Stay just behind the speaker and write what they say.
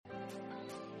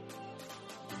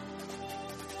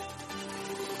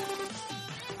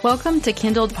Welcome to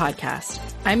Kindled Podcast.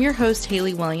 I'm your host,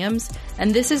 Haley Williams,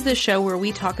 and this is the show where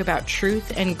we talk about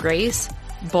truth and grace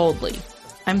boldly.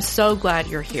 I'm so glad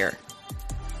you're here.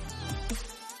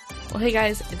 Well, hey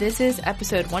guys, this is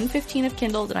episode 115 of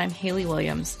Kindled, and I'm Haley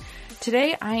Williams.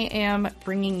 Today, I am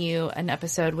bringing you an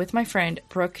episode with my friend,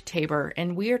 Brooke Tabor,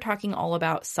 and we are talking all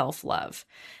about self-love.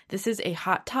 This is a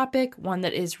hot topic, one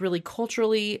that is really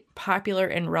culturally popular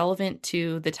and relevant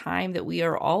to the time that we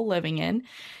are all living in,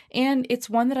 and it's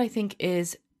one that I think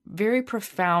is very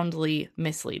profoundly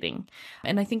misleading.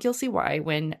 And I think you'll see why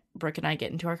when Brooke and I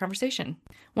get into our conversation.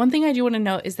 One thing I do want to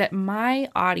note is that my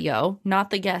audio,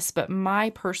 not the guests, but my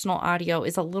personal audio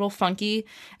is a little funky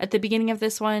at the beginning of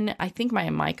this one. I think my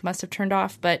mic must have turned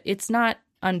off, but it's not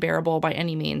unbearable by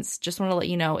any means. Just want to let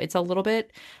you know it's a little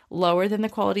bit lower than the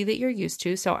quality that you're used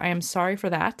to, so I am sorry for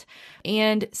that.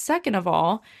 And second of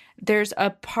all, there's a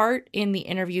part in the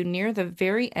interview near the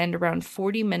very end, around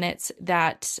 40 minutes,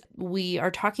 that we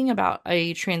are talking about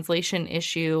a translation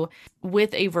issue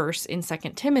with a verse in 2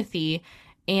 Timothy.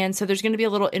 And so there's going to be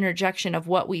a little interjection of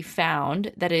what we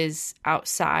found that is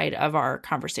outside of our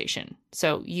conversation.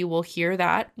 So you will hear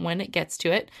that when it gets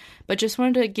to it, but just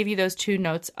wanted to give you those two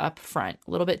notes up front,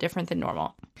 a little bit different than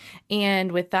normal.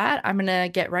 And with that, I'm going to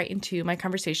get right into my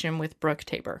conversation with Brooke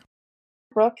Tabor.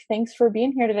 Brooke, thanks for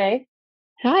being here today.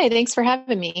 Hi, thanks for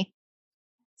having me.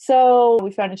 So we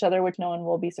found each other, which no one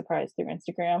will be surprised, through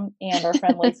Instagram and our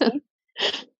friend Lacey.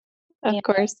 Of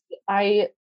course. I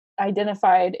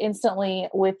identified instantly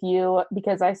with you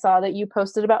because I saw that you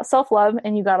posted about self-love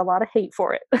and you got a lot of hate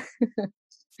for it.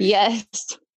 Yes.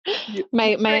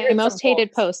 My most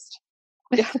hated post.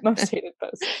 Yeah, most hated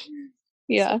post.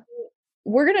 Yeah. So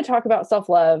we're going to talk about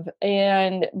self-love.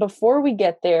 And before we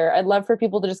get there, I'd love for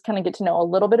people to just kind of get to know a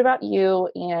little bit about you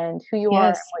and who you are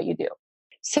and what you do.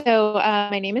 So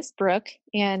my name is Brooke,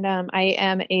 and I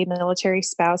am a military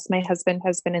spouse. My husband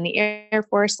has been in the Air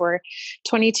Force for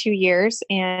 22 years,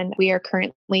 and we are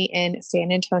currently in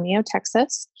San Antonio,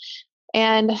 Texas.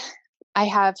 And I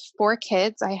have 4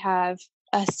 kids. I have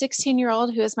a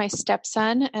 16-year-old who is my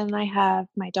stepson, and I have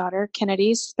my daughter,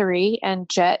 Kennedy's 3, and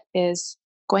Jet is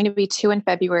going to be 2 in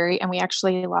February, and we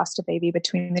actually lost a baby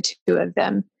between the 2 of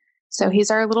them. So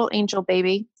he's our little angel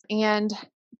baby. And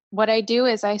what I do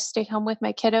is I stay home with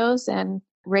my kiddos and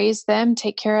raise them,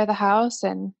 take care of the house.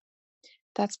 And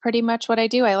that's pretty much what I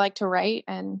do. I like to write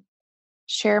and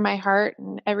share my heart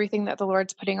and everything that the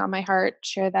Lord's putting on my heart,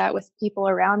 share that with people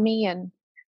around me. And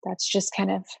that's just kind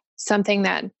of something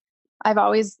that I've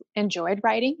always enjoyed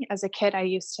writing. As a kid, I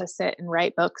used to sit and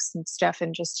write books and stuff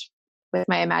and just with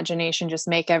my imagination, just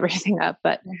make everything up.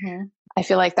 But I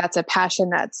feel like that's a passion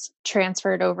that's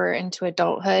transferred over into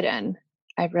adulthood. And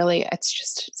it's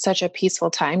just such a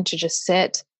peaceful time to just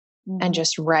sit and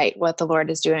just write what the Lord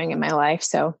is doing in my life.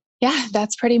 So yeah,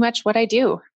 that's pretty much what I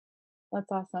do.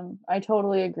 That's awesome. I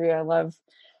totally agree. I love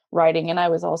writing. And I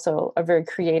was also a very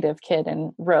creative kid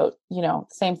and wrote,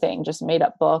 same thing, just made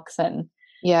up books and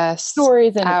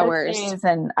stories and essays.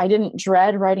 And I didn't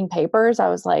dread writing papers. I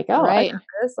was like, I got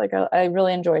this. I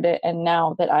really enjoyed it. And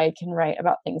now that I can write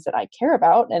about things that I care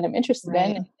about and I'm interested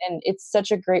in, and it's such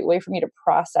a great way for me to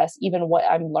process even what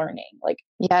I'm learning.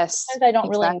 Sometimes I don't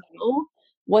really know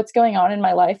what's going on in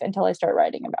my life until I start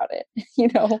writing about it.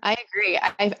 I agree.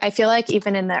 I feel like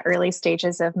even in the early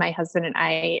stages of my husband and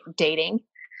I dating,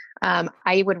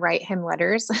 I would write him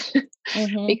letters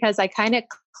because I kind of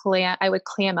I would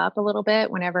clam up a little bit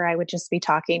whenever I would just be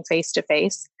talking face to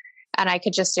face, and I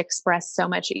could just express so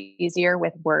much easier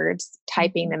with words,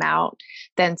 typing them out,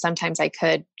 than sometimes I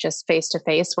could just face to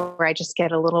face, where I just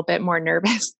get a little bit more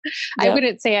nervous. Yep. I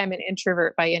wouldn't say I'm an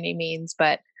introvert by any means,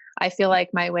 but I feel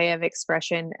like my way of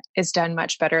expression is done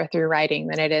much better through writing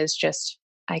than it is just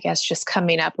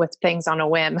coming up with things on a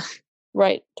whim.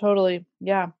 Right. Totally.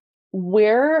 Yeah.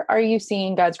 Where are you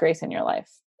seeing God's grace in your life?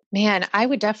 Man, I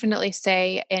would definitely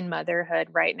say in motherhood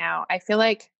right now. I feel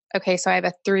like, so I have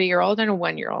a 3-year-old and a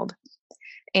 1-year-old,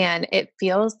 and it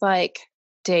feels like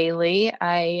daily,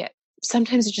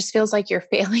 sometimes it just feels like you're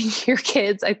failing your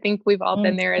kids. I think we've all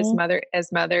been there as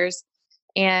mothers.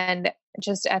 And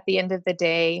just at the end of the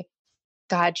day,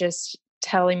 God just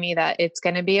telling me that it's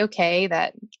going to be okay,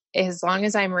 that as long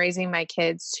as I'm raising my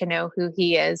kids to know who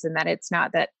He is, and that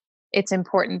it's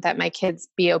important that my kids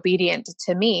be obedient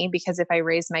to me, because if I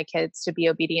raise my kids to be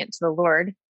obedient to the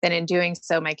Lord, then in doing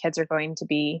so, my kids are going to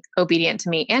be obedient to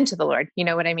me and to the Lord. You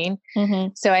know what I mean?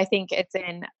 So I think it's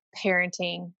in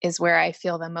parenting is where I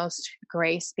feel the most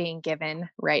grace being given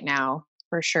right now,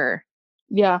 for sure.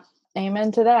 Yeah.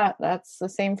 Amen to that. That's the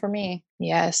same for me.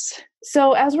 Yes.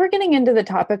 So, as we're getting into the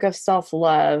topic of self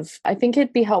love, I think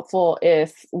it'd be helpful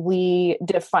if we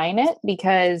define it,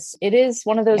 because it is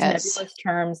one of those Yes. nebulous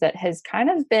terms that has kind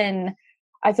of been,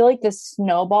 I feel like the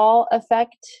snowball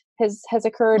effect has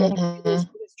occurred, and it is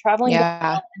traveling Yeah.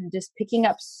 down and just picking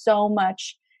up so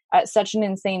much at such an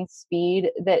insane speed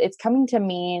that it's coming to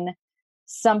mean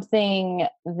something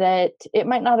that it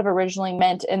might not have originally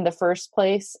meant in the first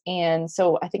place. And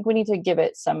so I think we need to give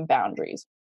it some boundaries.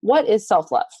 What is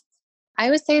self love? I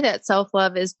would say that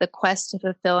self-love is the quest to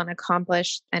fulfill and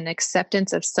accomplish an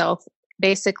acceptance of self,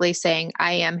 basically saying,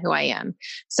 I am who I am.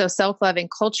 So self-love in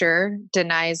culture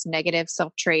denies negative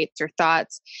self-traits or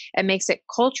thoughts and makes it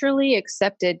culturally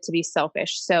accepted to be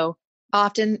selfish. So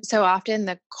often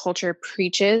the culture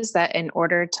preaches that in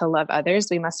order to love others,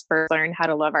 we must first learn how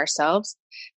to love ourselves.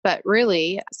 But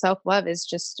really, self-love is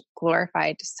just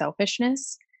glorified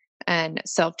selfishness and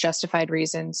self-justified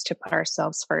reasons to put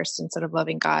ourselves first instead of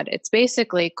loving God. It's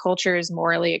basically culture's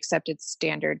morally accepted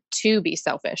standard to be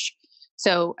selfish.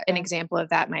 So an example of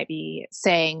that might be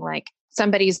saying like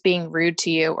somebody's being rude to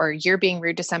you or you're being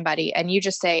rude to somebody and you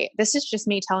just say, this is just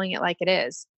me telling it like it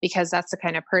is because that's the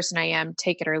kind of person I am,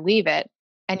 take it or leave it.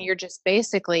 And you're just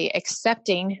basically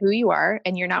accepting who you are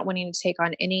and you're not wanting to take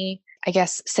on any, I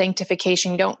guess,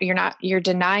 sanctification. You're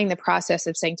denying the process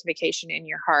of sanctification in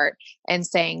your heart and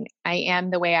saying, I am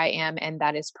the way I am, and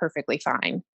that is perfectly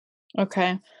fine.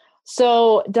 Okay.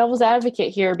 So, devil's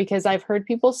advocate here, because I've heard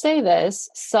people say this,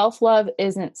 self-love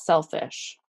isn't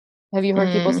selfish. Have you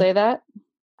heard people say that?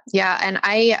 Yeah. And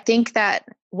I think that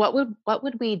what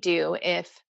would we do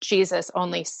if Jesus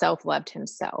only self-loved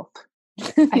himself?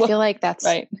 I feel like that's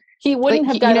right. He wouldn't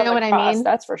like, have died you on know the what I cross, mean?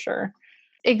 that's for sure.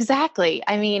 Exactly.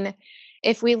 I mean,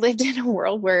 if we lived in a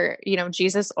world where,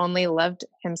 Jesus only loved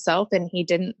himself and he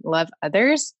didn't love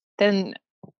others, then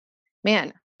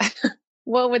man,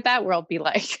 what would that world be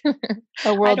like? A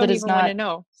I world that don't is even want to not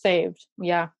know. saved.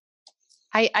 Yeah.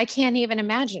 I can't even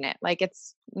imagine it. Like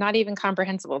it's not even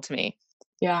comprehensible to me.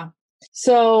 Yeah.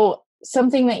 So,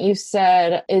 something that you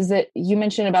said is that you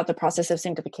mentioned about the process of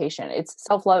sanctification. It's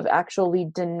self-love actually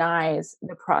denies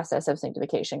the process of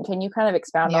sanctification. Can you kind of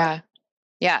expound on Yeah.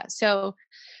 Yeah. So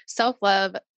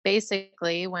self-love,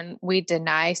 basically, when we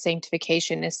deny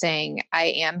sanctification, is saying, I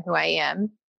am who I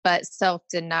am. But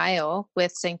self-denial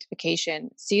with sanctification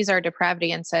sees our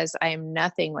depravity and says, I am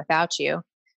nothing without you.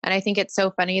 And I think it's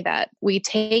so funny that we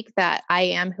take that I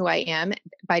am who I am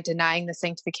by denying the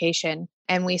sanctification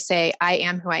and we say, I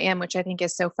am who I am, which I think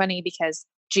is so funny because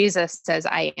Jesus says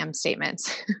I am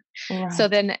statements. So Right.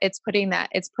 then it's putting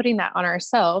that on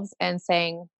ourselves and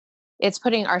saying, it's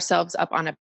putting ourselves up on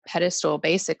a pedestal,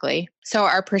 basically. So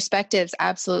our perspectives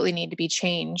absolutely need to be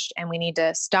changed, and we need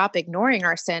to stop ignoring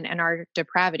our sin and our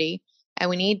depravity, and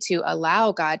we need to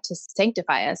allow God to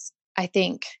sanctify us. I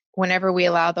think whenever we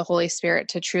allow the Holy Spirit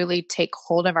to truly take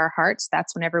hold of our hearts,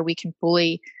 that's whenever we can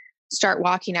fully start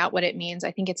walking out what it means.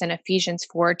 I think it's in Ephesians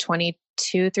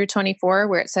 4:22-24,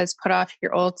 where it says, put off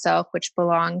your old self, which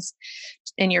belongs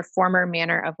in your former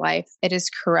manner of life. It is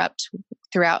corrupt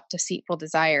throughout deceitful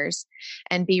desires,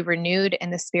 and be renewed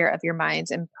in the spirit of your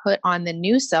minds, and put on the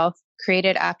new self,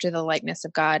 created after the likeness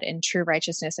of God in true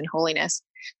righteousness and holiness.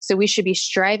 So we should be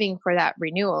striving for that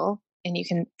renewal. And you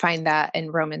can find that in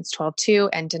Romans 12:2,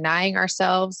 and denying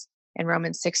ourselves in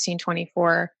Romans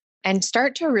 16:24, and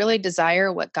start to really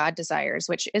desire what God desires,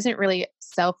 which isn't really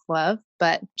self-love,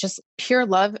 but just pure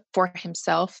love for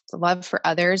himself, love for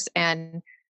others, and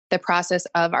the process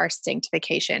of our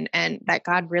sanctification, and that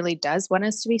God really does want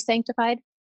us to be sanctified.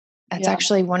 That's Yeah.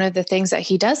 actually one of the things that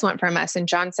he does want from us. In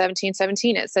John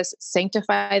 17:17, it says,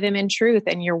 sanctify them in truth,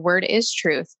 and your word is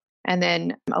truth. And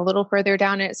then a little further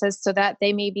down, it says, so that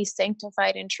they may be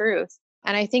sanctified in truth.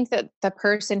 And I think that the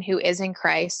person who is in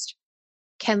Christ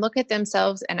can look at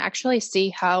themselves and actually see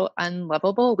how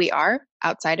unlovable we are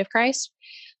outside of Christ.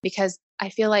 Because I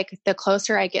feel like the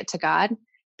closer I get to God,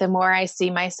 the more I see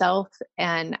myself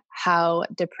and how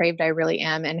depraved I really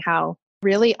am and how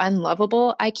really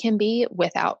unlovable I can be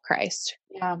without Christ.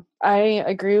 Yeah, I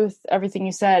agree with everything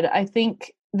you said. I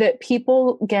think that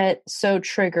people get so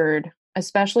triggered,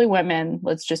 especially women.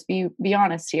 Let's just be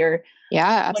honest here.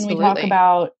 Yeah, When we talk absolutely.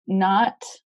 about not,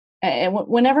 and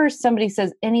whenever somebody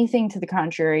says anything to the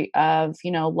contrary of,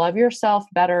 love yourself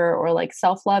better, or like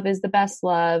self-love is the best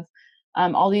love,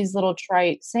 all these little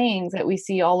trite sayings that we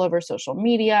see all over social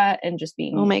media and just Oh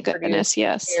being my produced, goodness,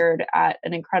 yes. shared at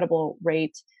an incredible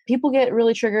rate. People get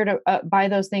really triggered by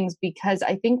those things, because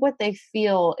I think what they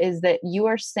feel is that you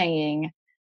are saying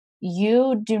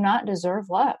you do not deserve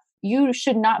love. You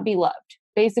should not be loved.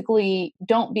 Basically,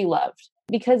 don't be loved,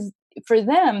 because for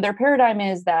them, their paradigm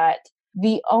is that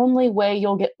the only way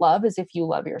you'll get love is if you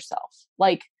love yourself.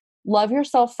 Like, love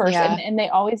yourself first. Yeah. And they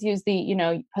always use the,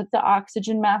 you put the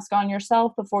oxygen mask on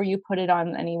yourself before you put it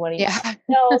on anybody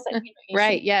else. And,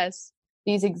 Right. Yes.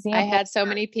 These I examples. had so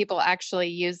many people actually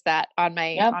use that on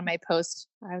my post.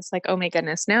 I was like, oh my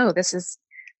goodness, no, this is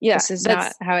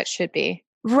not how it should be.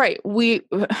 Right.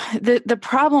 The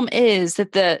problem is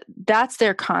that that's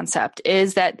their concept,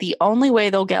 is that the only way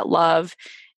they'll get love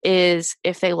is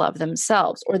if they love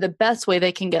themselves, or the best way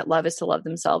they can get love is to love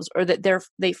themselves, or that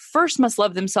they first must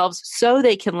love themselves so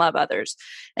they can love others.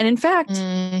 And in fact,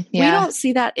 we don't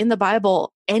see that in the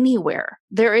Bible anywhere.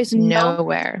 There is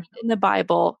nowhere in the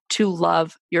Bible to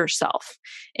love yourself.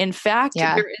 In fact,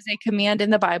 there is a command in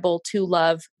the Bible to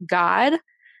love God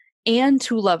and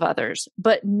to love others,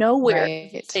 but nowhere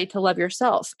does it say to love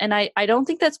yourself. And I don't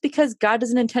think that's because God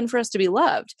doesn't intend for us to be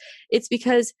loved. It's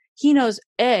because he knows,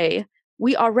 A,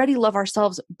 we already love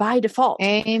ourselves by default.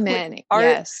 Amen.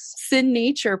 Our sin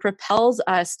nature propels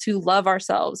us to love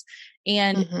ourselves.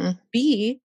 And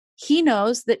B, he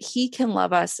knows that he can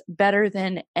love us better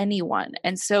than anyone.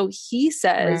 And so he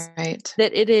says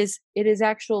that it is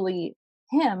actually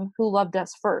him who loved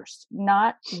us first,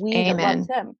 not we that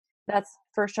loved him. That's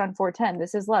 1 John 4:10.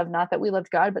 This is love, not that we loved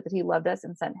God, but that he loved us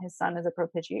and sent his son as a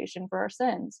propitiation for our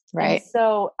sins. Right. And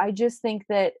so I just think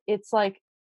that it's like,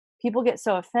 people get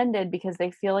so offended because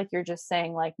they feel like you're just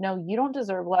saying like, no, you don't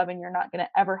deserve love and you're not going to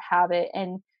ever have it.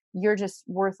 And you're just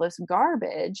worthless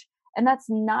garbage. And that's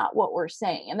not what we're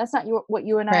saying. And that's not what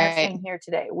you and I are saying here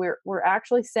today. We're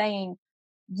actually saying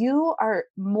you are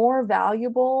more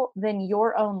valuable than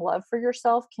your own love for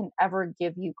yourself can ever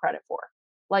give you credit for.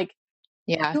 Like,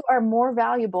 you are more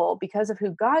valuable because of who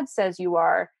God says you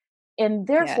are. And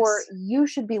therefore you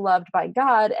should be loved by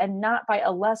God and not by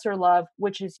a lesser love,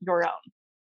 which is your own.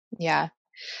 Yeah.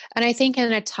 And I think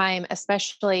in a time,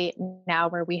 especially now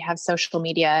where we have social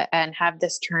media and have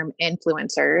this term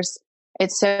influencers,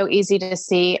 it's so easy to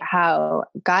see how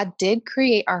God did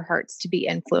create our hearts to be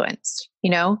influenced.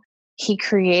 He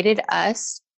created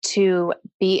us to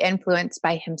be influenced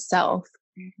by himself,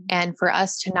 and for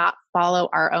us to not follow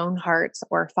our own hearts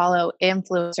or follow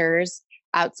influencers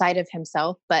outside of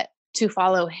himself, but to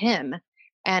follow him.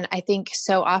 And I think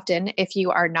so often, if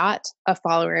you are not a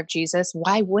follower of Jesus,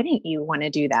 why wouldn't you want to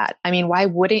do that? I mean, why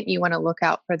wouldn't you want to look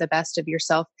out for the best of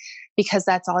yourself? Because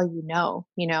that's all you know.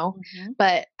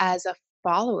 But as a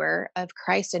follower of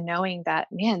Christ and knowing that,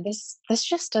 man, this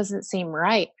just doesn't seem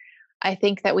right. I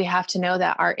think that we have to know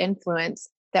that our influence,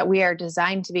 that we are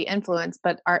designed to be influenced,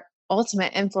 but our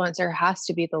ultimate influencer has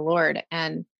to be the Lord.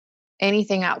 And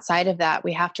anything outside of that,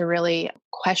 we have to really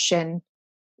question,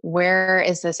 where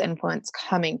is this influence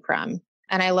coming from?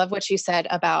 And I love what you said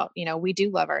about, we do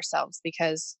love ourselves,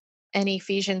 because in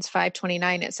Ephesians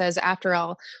 5:29, it says, after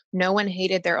all, no one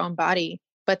hated their own body,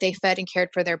 but they fed and cared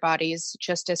for their bodies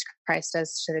just as Christ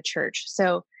does to the church.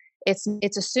 So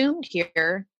it's assumed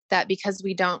here that because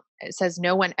it says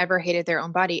no one ever hated their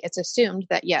own body, it's assumed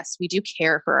that yes, we do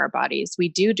care for our bodies. We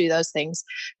do those things,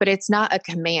 but it's not a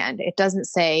command. It doesn't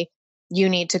say you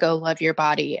need to go love your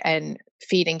body and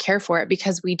feed and care for it,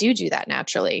 because we do that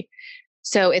naturally.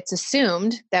 So it's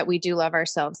assumed that we do love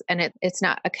ourselves, and it's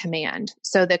not a command.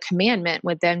 So the commandment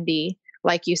would then be,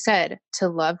 like you said, to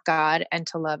love God and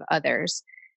to love others.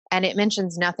 And it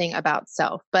mentions nothing about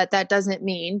self, but that doesn't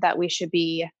mean that we should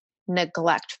be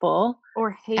neglectful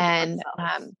or hate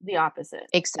ourselves. The opposite.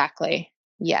 Exactly.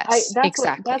 Yes,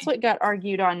 exactly. That's what got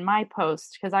argued on my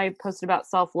post, because I posted about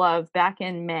self-love back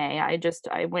in May.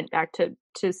 I went back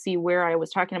to see where I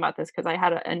was talking about this, because I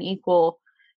had an equal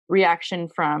reaction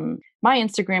from my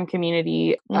Instagram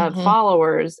community of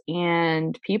followers,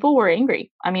 and people were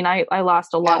angry. I mean, I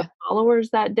lost a lot of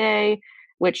followers that day,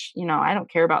 which, I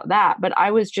don't care about that, but I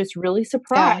was just really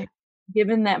surprised,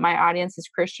 given that my audience is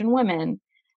Christian women,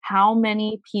 how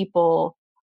many people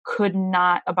could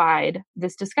not abide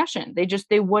this discussion.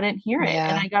 They wouldn't hear it.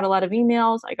 And I got a lot of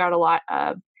emails. I got a lot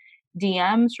of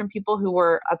DMs from people who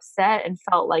were upset and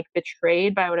felt like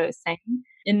betrayed by what I was saying.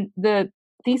 And the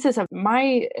thesis of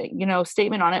my,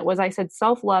 statement on it was, I said,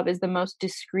 self-love is the most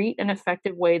discreet and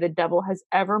effective way the devil has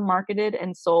ever marketed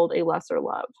and sold a lesser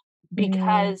love,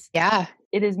 because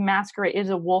it is masquerade. It is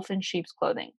a wolf in sheep's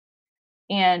clothing.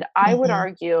 And I would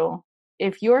argue,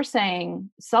 if you're saying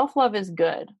self-love is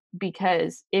good,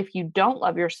 because if you don't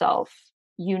love yourself,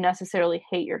 you necessarily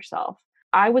hate yourself,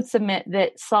 I would submit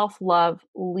that self-love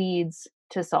leads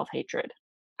to self-hatred.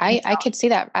 I could see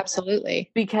that. Absolutely.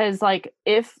 Because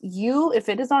if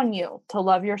it is on you to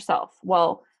love yourself,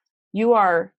 well, you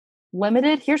are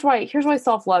limited. Here's why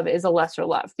self-love is a lesser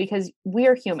love, because we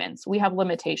are humans. We have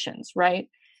limitations, right?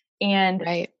 And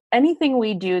Right. anything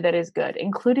we do that is good,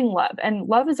 including love, and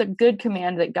love is a good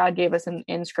command that God gave us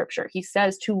in scripture. He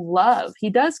says to love. He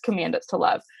does command us to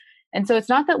love. And so it's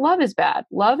not that love is bad.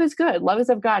 Love is good. Love is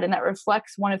of God. And that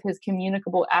reflects one of his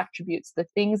communicable attributes, the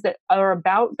things that are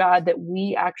about God that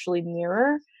we actually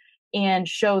mirror and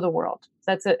show the world.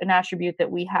 That's an attribute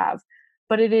that we have.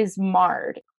 But it is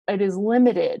marred. It is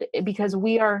limited because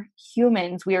we are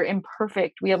humans. We are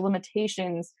imperfect. We have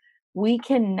limitations. We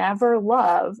can never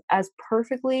love as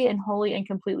perfectly and wholly and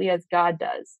completely as God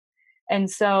does. And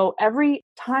so every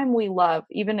time we love,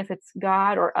 even if it's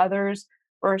God or others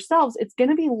or ourselves, it's going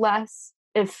to be less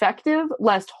effective,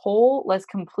 less whole, less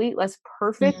complete, less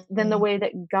perfect than the Mhm. way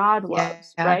that God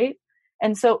loves, Yeah, right?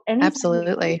 And so anytime we do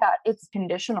absolutely. that, it's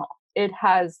conditional. It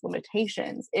has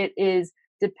limitations. It is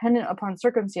dependent upon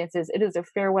circumstances. It is a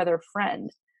fair weather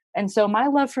friend. And so my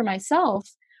love for myself,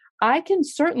 I can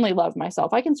certainly love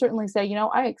myself. I can certainly say,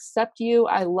 I accept you.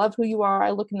 I love who you are. I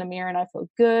look in the mirror and I feel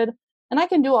good. And I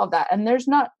can do all that. And there's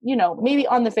not, maybe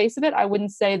on the face of it, I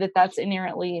wouldn't say that that's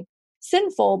inherently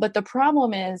sinful. But the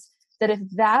problem is that if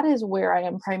that is where I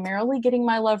am primarily getting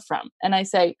my love from, and I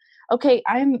say, okay,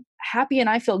 I'm happy and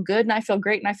I feel good and I feel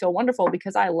great and I feel wonderful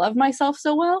because I love myself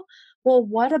so well. Well,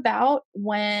 what about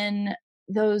when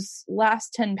those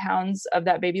last 10 pounds of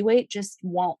that baby weight just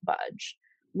won't budge?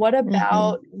 What Mhm.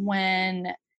 about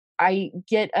when I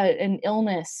get an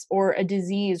illness or a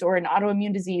disease or an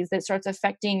autoimmune disease that starts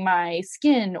affecting my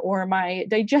skin or my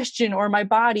digestion or my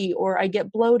body, or I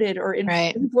get bloated or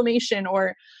Right. inflammation?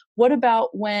 Or what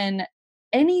about when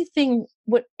anything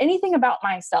about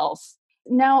myself,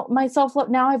 now my self-love,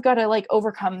 now I've got to like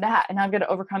overcome that, and I've got to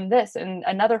overcome this and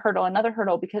another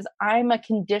hurdle, because I'm a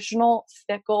conditional,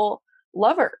 fickle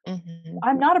lover. Mhm.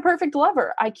 I'm not a perfect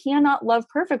lover. I cannot love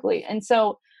perfectly. And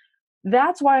so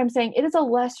that's why I'm saying it is a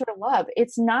lesser love.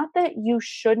 It's not that you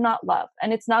should not love,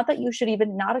 and it's not that you should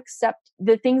even not accept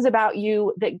the things about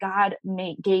you that God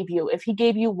gave you. If he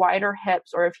gave you wider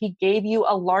hips, or if he gave you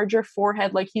a larger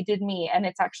forehead like he did me and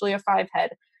it's actually a 5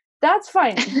 head, that's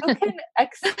fine.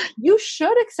 You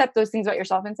should accept those things about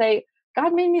yourself and say,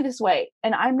 God made me this way,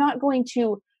 and I'm not going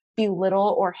to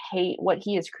belittle or hate what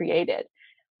he has created.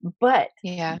 But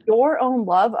Yeah. your own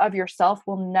love of yourself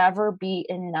will never be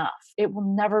enough. It will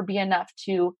never be enough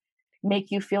to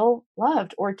make you feel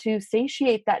loved or to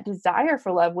satiate that desire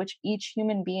for love, which each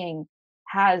human being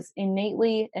has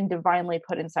innately and divinely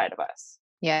put inside of us.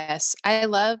 Yes. I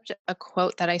loved a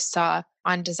quote that I saw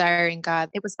on Desiring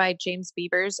God. It was by James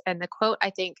Beavers. And the quote,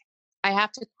 I think I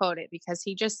have to quote it because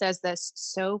he just says this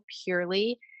so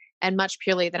purely, and much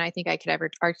purely than I think I could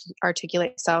ever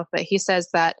articulate myself. But he says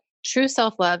that true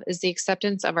self love is the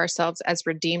acceptance of ourselves as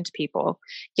redeemed people.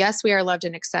 Yes, we are loved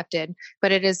and accepted,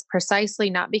 but it is precisely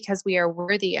not because we are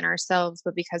worthy in ourselves,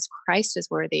 but because Christ is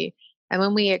worthy. And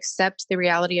when we accept the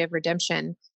reality of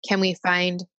redemption, can we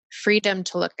find freedom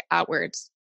to look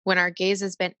outwards? When our gaze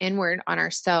has been inward on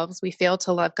ourselves, we fail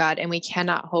to love God and we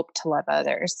cannot hope to love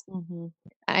others. Mm-hmm.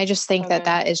 I just think So that good.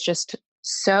 that is just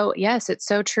so, yes, it's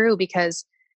so true, because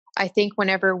I think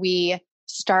whenever we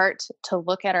start to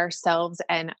look at ourselves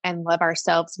and love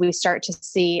ourselves, we start to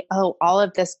see, oh, all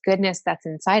of this goodness that's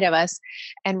inside of us.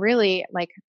 And really, like,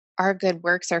 our good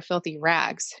works are filthy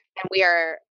rags. And we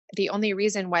are, the only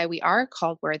reason why we are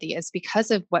called worthy is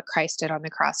because of what Christ did on the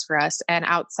cross for us. And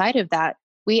outside of that,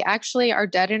 we actually are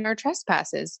dead in our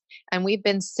trespasses, and we've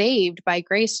been saved by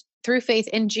grace through faith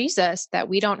in Jesus, that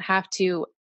we don't have to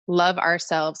love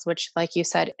ourselves, which, like you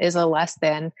said, is a less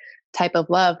than type of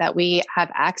love, that we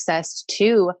have access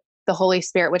to the Holy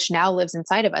Spirit, which now lives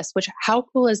inside of us. Which, how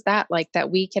cool is that? Like, that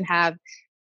we can have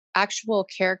actual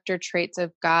character traits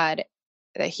of God,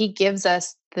 that he gives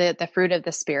us the fruit of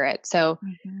the Spirit, so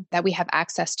Mm-hmm. that we have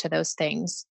access to those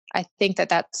things. I think that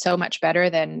that's so much better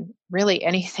than really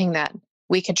anything that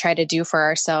we could try to do for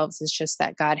ourselves. Is just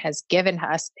that God has given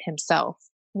us himself.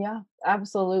 Yeah,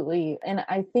 absolutely. And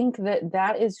I think that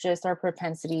that is just our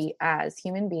propensity as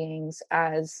human beings,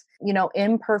 as,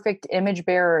 imperfect image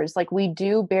bearers. Like, we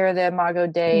do bear the Imago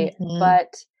Dei, Mhm.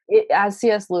 but as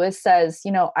C.S. Lewis says,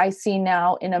 I see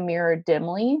now in a mirror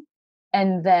dimly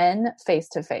and then face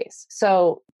to face.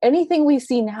 So anything we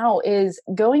see now is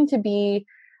going to be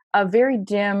a very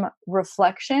dim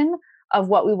reflection of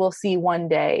what we will see one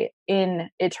day in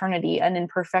eternity and in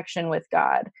perfection with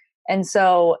God. And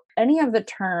so any of the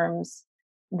terms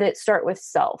that start with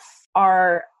self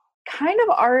are kind of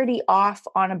already off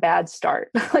on a bad start.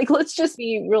 Like, let's just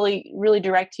be really, really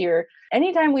direct here.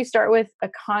 Anytime we start with a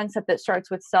concept that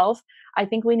starts with self, I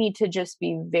think we need to just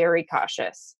be very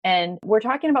cautious. And we're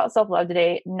talking about self-love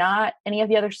today, not any of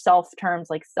the other self terms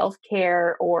like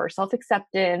self-care or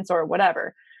self-acceptance or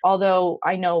whatever. Although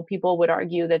I know people would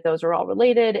argue that those are all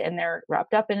related and they're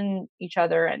wrapped up in each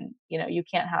other, and you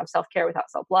can't have self-care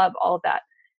without self-love, all of that.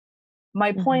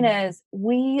 My point is,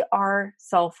 we are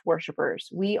self-worshipers.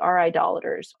 We are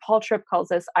idolaters. Paul Tripp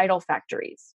calls us idol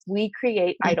factories. We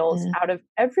create idols out of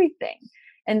everything.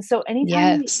 And so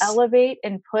anytime we elevate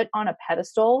and put on a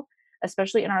pedestal,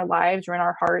 especially in our lives or in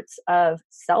our hearts, of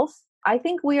self, I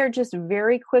think we are just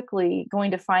very quickly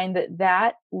going to find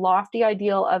that lofty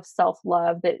ideal of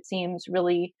self-love that seems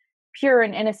really pure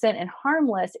and innocent and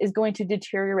harmless is going to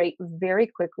deteriorate very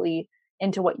quickly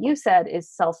into what you said is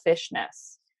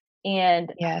selfishness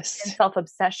and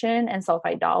self-obsession and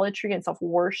self-idolatry and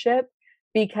self-worship,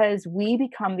 because we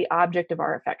become the object of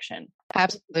our affection.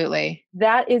 Absolutely.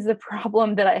 That is the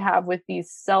problem that I have with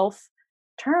these self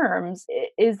terms,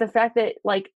 is the fact that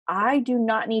I do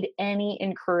not need any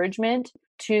encouragement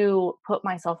to put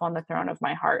myself on the throne of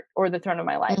my heart or the throne of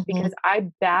my life, because I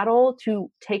battle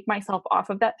to take myself off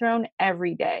of that throne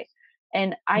every day.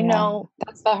 And I know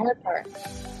that's the hard part.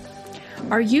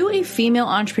 Are you a female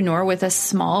entrepreneur with a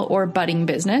small or budding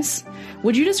business?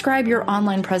 Would you describe your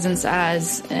online presence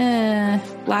as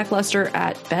lackluster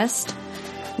at best?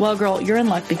 Well, girl, you're in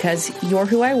luck, because you're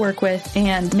who I work with,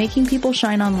 and making people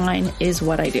shine online is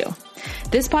what I do.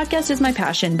 This podcast is my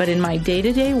passion, but in my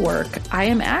day-to-day work, I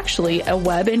am actually a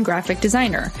web and graphic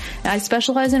designer. I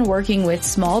specialize in working with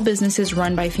small businesses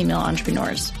run by female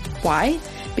entrepreneurs. Why?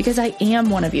 Because I am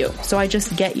one of you, so I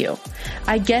just get you.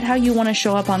 I get how you want to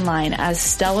show up online as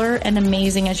stellar and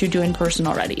amazing as you do in person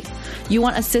already. You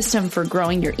want a system for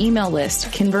growing your email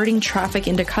list, converting traffic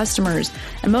into customers,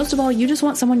 and most of all, you just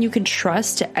want someone you can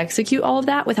trust to execute all of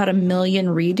that without a million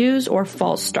redos or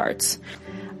false starts.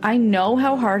 I know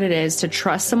how hard it is to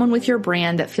trust someone with your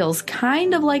brand that feels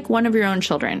kind of like one of your own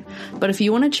children. But if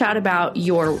you want to chat about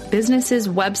your business's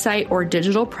website or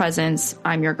digital presence,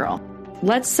 I'm your girl.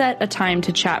 Let's set a time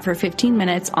to chat for 15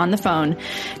 minutes on the phone.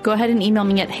 Go ahead and email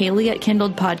me at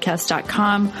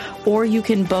haley@kindledpodcast.com, or you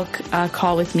can book a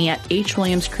call with me at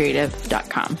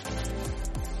hwilliamscreative.com.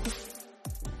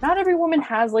 Not every woman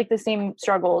has the same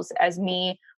struggles as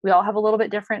me. We all have a little bit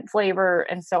different flavor.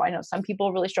 And so I know some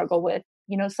people really struggle with,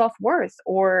 self-worth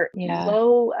or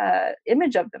low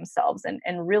image of themselves,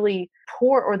 and really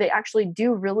poor, or they actually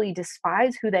do really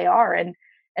despise who they are. And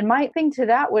my thing to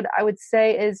that I would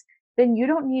say is, then you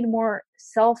don't need more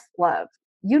self-love.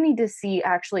 You need to see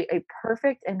actually a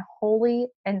perfect and holy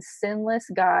and sinless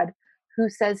God who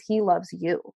says he loves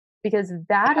you, because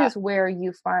that is where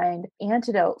you find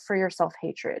antidote for your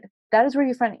self-hatred. That is where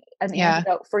you find an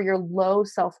antidote for your low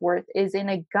self-worth, is in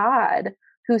a God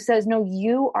who says, no,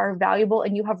 you are valuable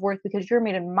and you have worth because you're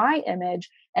made in my image,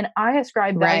 and I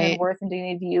ascribe value and worth and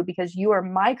dignity to you because you are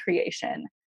my creation.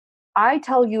 I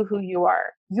tell you who you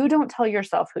are. You don't tell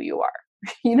yourself who you are.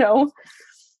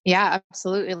 Yeah,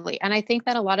 absolutely. And I think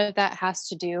that a lot of that has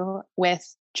to do with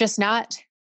just not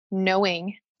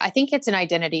knowing. I think it's an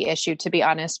identity issue, to be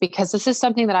honest, because this is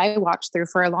something that I walked through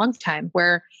for a long time,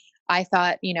 where I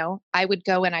thought, I would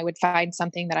go and I would find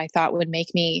something that I thought would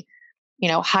make me,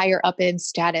 higher up in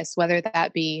status, whether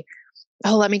that be,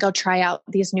 oh, let me go try out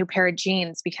these new pair of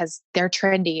jeans because they're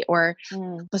trendy, or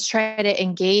let's try to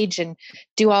engage and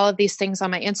do all of these things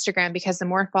on my Instagram because the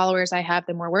more followers I have,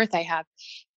 the more worth I have.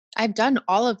 I've done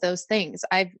all of those things.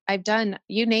 I've done,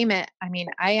 you name it. I mean,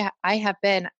 I have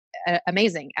been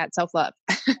amazing at self-love.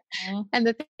 And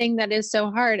the thing that is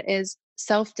so hard is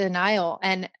self-denial.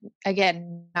 And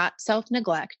again, not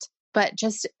self-neglect, but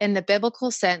just in the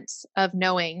biblical sense of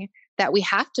knowing that we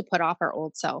have to put off our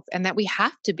old self, and that we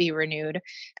have to be renewed,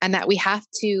 and that we have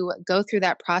to go through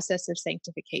that process of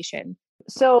sanctification.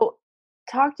 So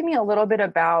talk to me a little bit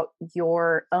about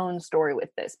your own story with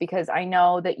this, because I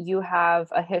know that you have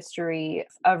a history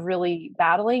of really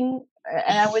battling,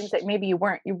 and I wouldn't say maybe you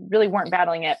really weren't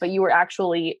battling it, but you were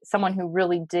actually someone who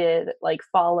really did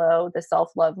follow the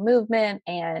self-love movement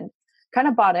and kind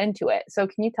of bought into it. So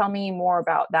can you tell me more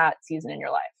about that season in your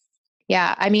life?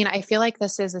 Yeah. I mean, I feel like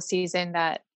this is a season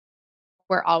that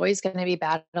we're always going to be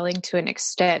battling to an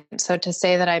extent. So to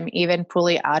say that I'm even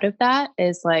fully out of that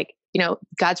is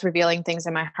God's revealing things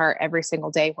in my heart every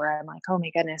single day where I'm like, oh my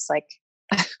goodness,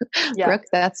 Brooke,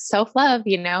 that's self-love,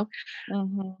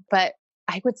 But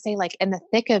I would say in the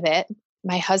thick of it,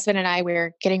 my husband and I, we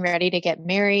were getting ready to get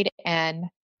married, and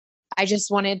I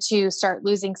just wanted to start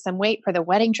losing some weight for the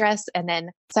wedding dress. And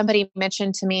then somebody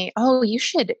mentioned to me, oh, you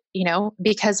should,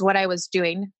 because what I was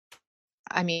doing,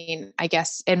 I mean, I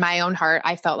guess in my own heart,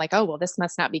 I felt like, oh, well, this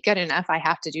must not be good enough. I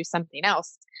have to do something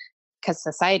else, because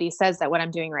society says that what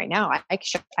I'm doing right now,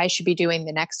 I should be doing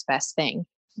the next best thing.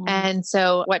 And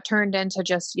so what turned into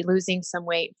just losing some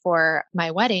weight for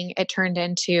my wedding, it turned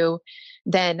into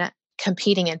then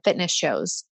competing in fitness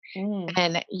shows.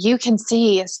 And you can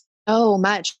see so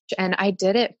much. And I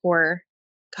did it for,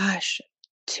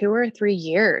 2 or 3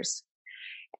 years.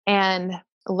 And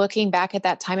looking back at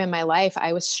that time in my life,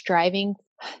 I was striving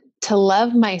to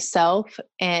love myself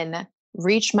and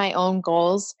reach my own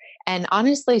goals, and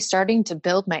honestly starting to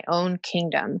build my own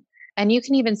kingdom. And you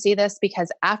can even see this because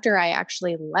after I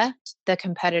actually left the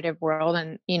competitive world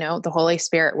and, the Holy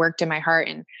Spirit worked in my heart,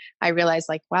 and I realized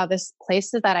like, wow, this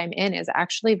place that I'm in is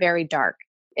actually very dark.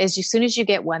 As soon as you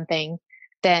get one thing,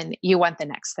 then you want the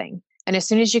next thing. And as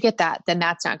soon as you get that, then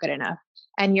that's not good enough.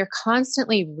 And you're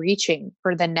constantly reaching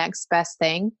for the next best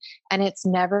thing, and it's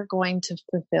never going to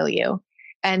fulfill you.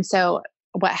 And so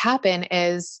what happened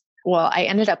is, I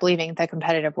ended up leaving the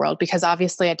competitive world because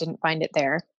obviously I didn't find it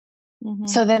there.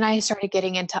 So then I started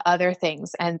getting into other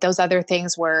things, and those other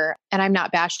things were, and I'm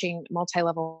not bashing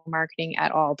multi-level marketing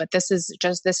at all, but this is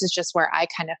just where I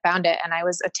kind of found it. And I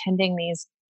was attending these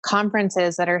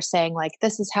conferences that are saying like,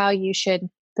 this is how you should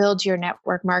build your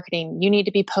network marketing. You need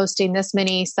to be posting this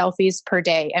many selfies per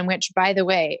day. And which, by the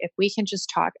way, if we can just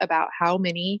talk about how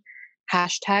many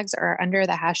hashtags are under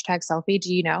the hashtag selfie,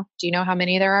 do you know how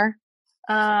many there are?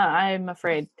 I'm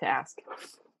afraid to ask.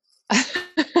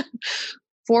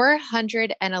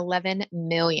 411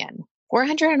 million.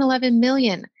 411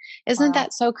 million. Isn't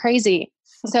that so crazy?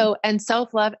 So, and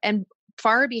self-love, and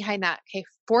far behind that,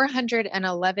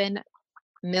 411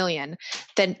 million.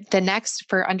 Then the next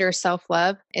for under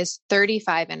self-love is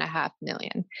 35.5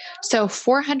 million. So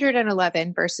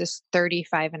 411 versus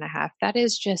 35.5. That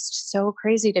is just so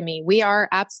crazy to me. We are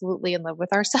absolutely in love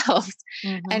with ourselves.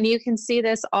 And you can see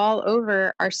this all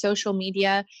over our social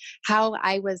media, how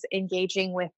I was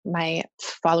engaging with my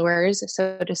followers,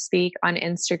 so to speak, on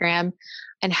Instagram,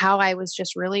 and how I was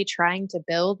just really trying to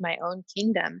build my own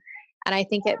kingdom. And I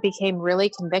think it became really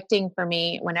convicting for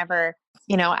me whenever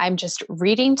I'm just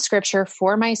reading scripture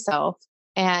for myself,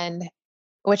 and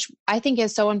which I think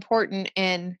is so important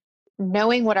in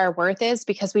knowing what our worth is,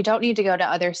 because we don't need to go to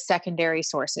other secondary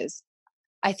sources.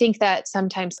 I think that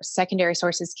sometimes secondary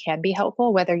sources can be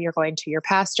helpful, whether you're going to your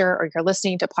pastor or you're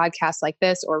listening to podcasts like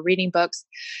this or reading books,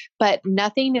 but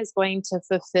nothing is going to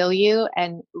fulfill you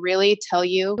and really tell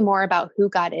you more about who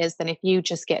God is than if you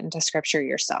just get into scripture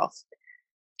yourself.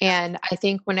 And I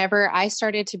think whenever I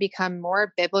started to become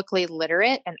more biblically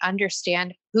literate and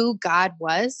understand who God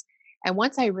was, and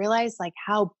once I realized like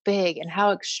how big and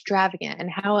how extravagant and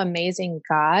how amazing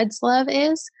God's love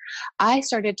is, I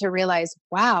started to realize,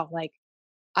 wow, like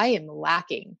I am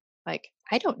lacking. Like,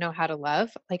 I don't know how to love.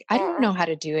 Like, I don't know how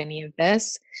to do any of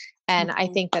this. And I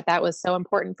think that was so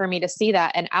important for me to see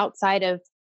that. And outside of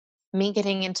me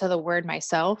getting into the word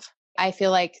myself, I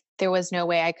feel like there was no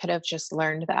way I could have just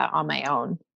learned that on my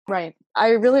own. Right. I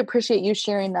really appreciate you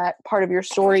sharing that part of your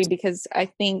story, because I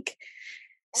think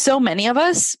so many of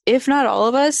us, if not all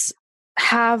of us,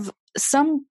 have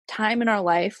some time in our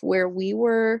life where we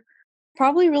were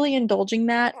probably really indulging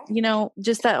that,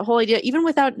 just that whole idea, even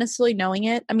without necessarily knowing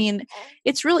it. I mean,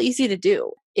 it's real easy to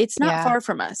do. It's not far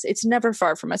from us. It's never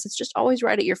far from us. It's just always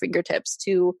right at your fingertips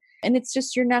and it's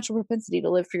just your natural propensity to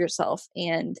live for yourself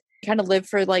and kind of live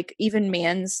for like even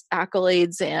man's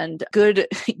accolades and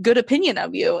good opinion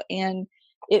of you. And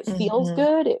it feels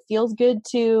good. It feels good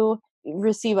to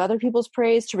receive other people's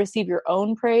praise, to receive your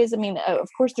own praise. I mean, of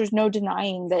course, there's no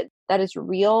denying that is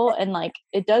real. And like,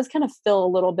 it does kind of fill a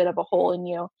little bit of a hole in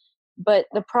you. But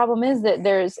the problem is that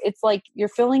it's like you're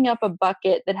filling up a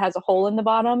bucket that has a hole in the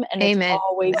bottom, and Amen. It's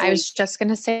always. I was just going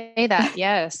to say that.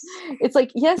 Yes. It's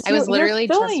like, yes, I was literally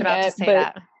just about to say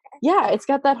that. Yeah, it's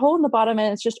got that hole in the bottom,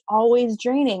 and it's just always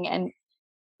draining. And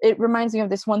it reminds me of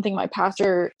this one thing my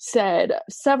pastor said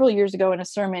several years ago in a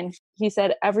sermon. He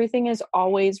said, everything is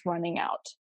always running out,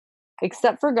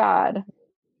 except for God.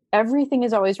 Everything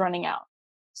is always running out.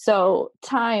 So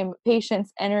time,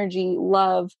 patience, energy,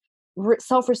 love,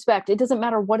 self-respect, it doesn't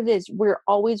matter what it is, we're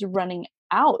always running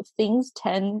out. Things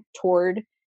tend toward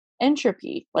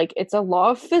entropy. Like, it's a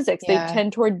law of physics. They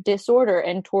tend toward disorder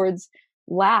and towards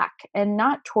lack, and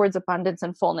not towards abundance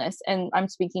and fullness. And I'm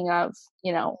speaking of,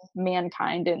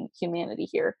 mankind and humanity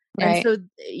here. Right. And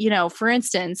so, for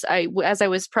instance, as I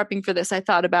was prepping for this, I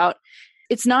thought about,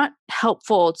 it's not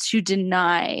helpful to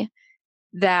deny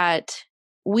that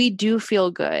we do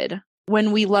feel good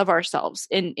when we love ourselves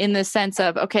in the sense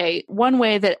of, okay, one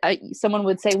way that someone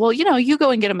would say, well, you go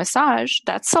and get a massage,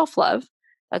 that's self-love,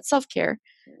 that's self-care.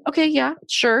 Okay. Yeah,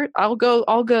 sure. I'll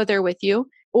go there with you.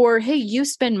 Or, hey, you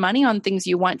spend money on things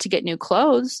you want to get new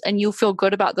clothes and you feel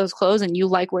good about those clothes and you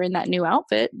like wearing that new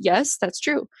outfit. Yes, that's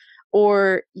true.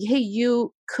 or hey,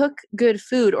 you cook good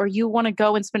food, or you want to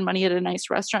go and spend money at a nice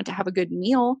restaurant to have a good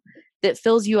meal that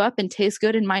fills you up and tastes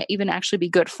good and might even actually be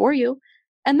good for you.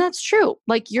 And that's true.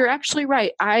 Like, you're actually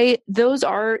right. Those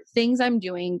are things I'm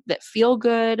doing that feel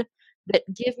good, that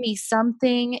give me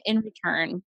something in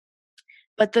return.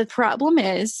 But the problem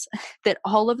is that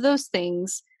all of those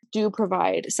things do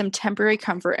provide some temporary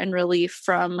comfort and relief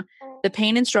from the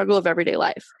pain and struggle of everyday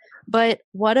life. But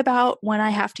what about when I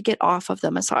have to get off of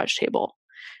the massage table?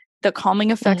 The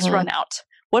calming effects run out.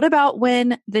 What about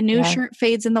when the new shirt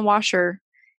fades in the washer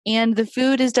and the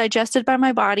food is digested by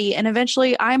my body and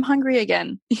eventually I'm hungry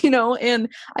again, And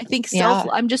I think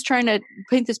I'm just trying to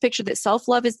paint this picture that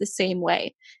self-love is the same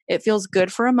way. It feels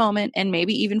good for a moment and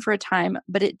maybe even for a time,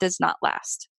 but it does not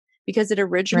last because it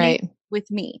originates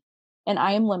with me, and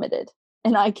I am limited,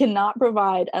 and I cannot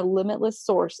provide a limitless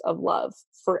source of love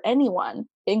for anyone,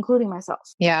 including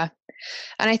myself. Yeah.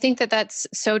 And I think that that's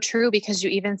so true, because you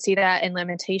even see that in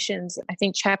Lamentations, I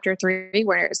think chapter 3,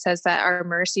 where it says that our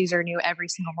mercies are new every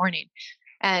single morning.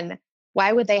 And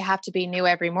why would they have to be new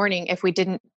every morning if we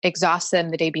didn't exhaust them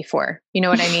the day before? You know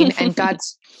what I mean? And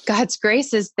God's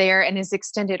grace is there and is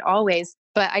extended always.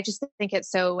 But I just think it's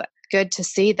so good to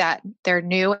see that they're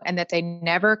new and that they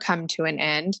never come to an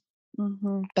end,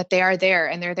 but they are there,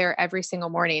 and they're there every single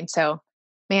morning. So,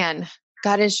 man,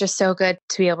 God is just so good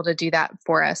to be able to do that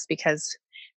for us, because,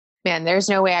 man, there's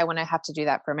no way I want to have to do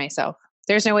that for myself.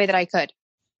 There's no way that I could.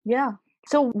 Yeah.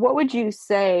 So what would you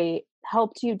say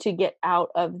helped you to get out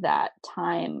of that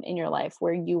time in your life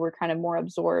where you were kind of more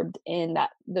absorbed in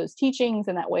those teachings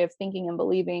and that way of thinking and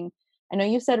believing? I know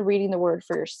you said reading the word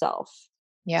for yourself.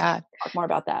 Yeah. Talk more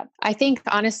about that. I think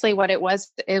honestly what it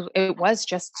was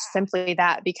just simply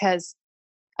that, because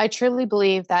I truly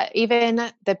believe that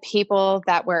even the people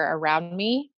that were around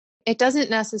me, it doesn't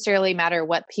necessarily matter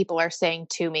what people are saying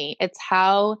to me. It's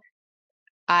how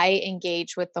I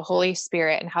engage with the Holy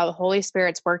Spirit and how the Holy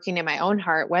Spirit's working in my own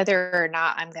heart, whether or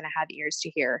not I'm going to have ears to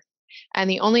hear. And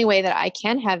the only way that I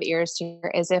can have ears to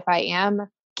hear is if I am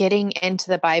getting into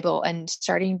the Bible and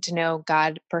starting to know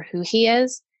God for who he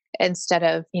is, instead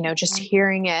of, just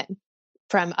hearing it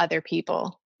from other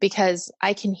people, because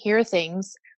I can hear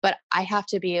things, but I have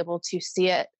to be able to see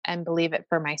it and believe it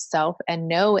for myself and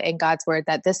know in God's word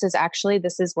that this is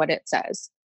what it says.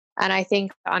 And I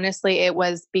think honestly, it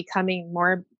was becoming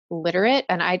more literate.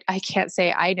 And I can't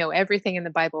say I know everything in the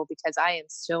Bible, because I am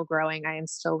still growing. I am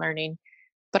still learning.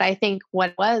 But I think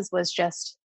what was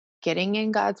just getting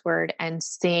in God's word and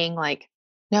seeing like,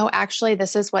 no, actually,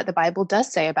 this is what the Bible does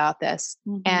say about this.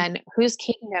 And whose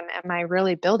kingdom am I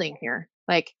really building here?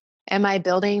 Like, am I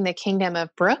building the kingdom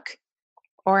of Brooke,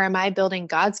 or am I building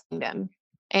God's kingdom?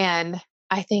 And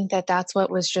I think that that's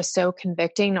what was just so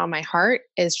convicting on my heart,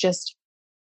 is just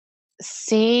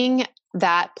seeing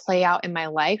that play out in my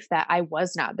life, that I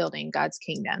was not building God's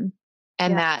kingdom,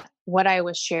 and that what I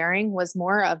was sharing was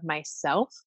more of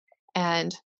myself.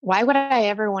 And why would I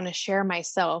ever want to share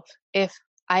myself if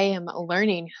I am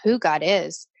learning who God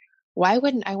is? Why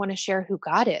wouldn't I want to share who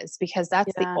God is? Because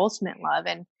that's the ultimate love,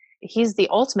 and he's the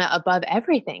ultimate above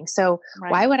everything. So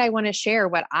why would I want to share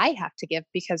what I have to give?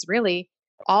 Because really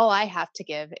all I have to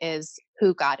give is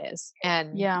who God is.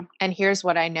 And here's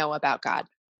what I know about God.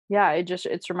 Yeah.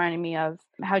 It's reminding me of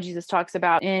how Jesus talks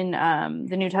about in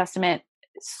the New Testament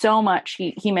so much.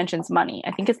 He mentions money.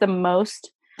 I think it's the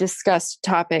most discussed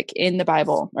topic in the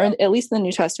Bible, or at least in the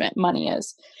New Testament, money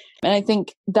is. And I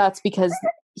think that's because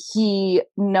he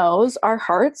knows our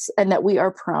hearts and that we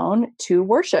are prone to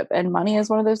worship. And money is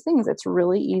one of those things that's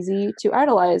really easy to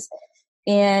idolize.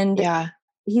 And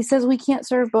he says we can't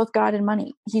serve both God and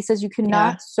money. He says you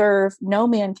cannot no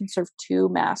man can serve two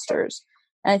masters.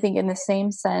 And I think in the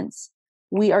same sense,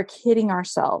 we are kidding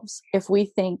ourselves if we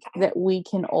think that we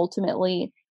can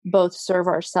ultimately both serve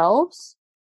ourselves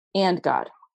and God.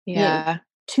 Yeah.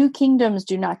 Two kingdoms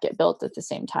do not get built at the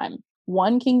same time.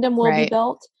 One kingdom will be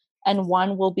built and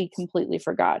one will be completely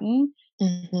forgotten.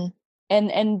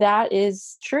 And that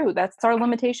is true. That's our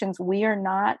limitations. We are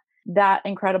not that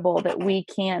incredible that we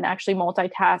can actually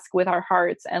multitask with our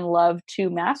hearts and love two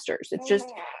masters. It's just,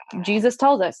 Jesus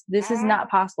tells us this is not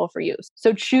possible for you.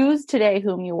 So choose today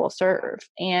whom you will serve.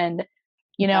 And,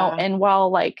 and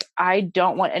while like, I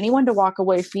don't want anyone to walk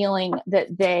away feeling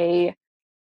that they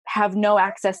have no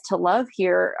access to love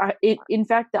here. In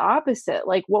fact, the opposite,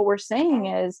 like what we're saying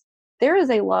is there is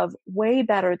a love way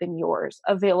better than yours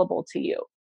available to you.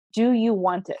 Do you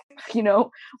want it?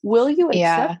 Will you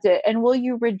accept it? And will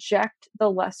you reject the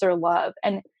lesser love?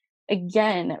 And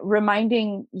again,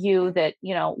 reminding you that,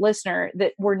 listener,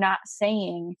 that we're not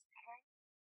saying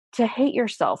to hate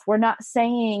yourself. We're not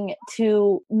saying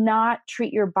to not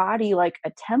treat your body like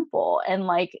a temple. And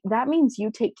like, that means you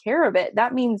take care of it.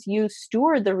 That means you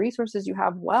steward the resources you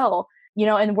have well,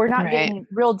 and we're not getting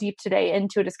real deep today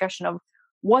into a discussion of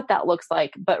what that looks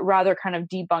like, but rather kind of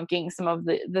debunking some of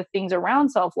the things around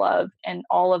self-love and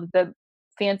all of the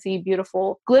fancy,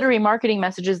 beautiful, glittery marketing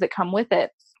messages that come with it.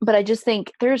 But I just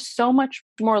think there's so much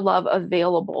more love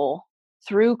available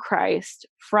through Christ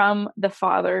from the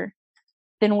Father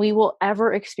than we will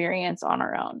ever experience on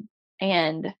our own.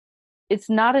 And it's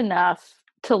not enough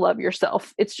to love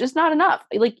yourself. It's just not enough.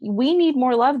 Like, we need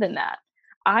more love than that.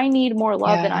 I need more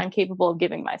love than I'm capable of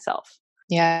giving myself.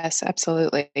 Yes,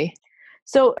 absolutely.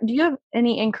 So do you have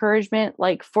any encouragement,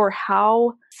 like, for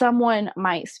how someone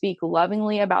might speak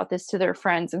lovingly about this to their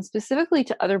friends, and specifically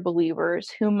to other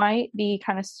believers who might be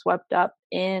kind of swept up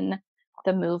in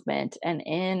the movement and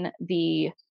in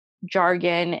the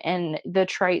jargon and the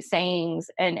trite sayings,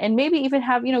 and maybe even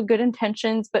have, good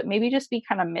intentions, but maybe just be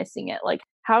kind of missing it? Like,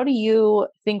 how do you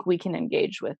think we can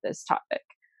engage with this topic?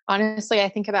 Honestly, I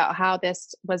think about how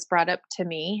this was brought up to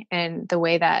me and the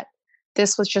way that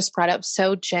this was just brought up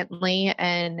so gently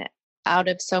and out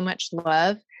of so much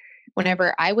love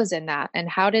whenever I was in that. And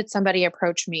how did somebody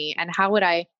approach me? And how would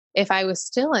I, if I was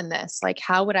still in this, like,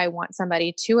 how would I want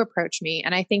somebody to approach me?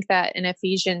 And I think that in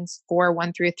Ephesians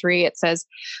 4:1-3, it says,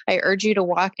 I urge you to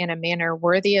walk in a manner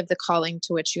worthy of the calling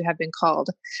to which you have been called,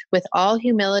 with all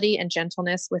humility and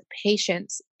gentleness, with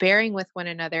patience, bearing with one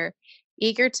another,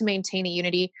 eager to maintain a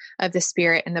unity of the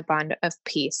Spirit and the bond of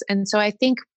peace. And so I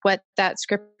think what that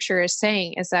scripture is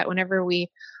saying is that whenever we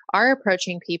are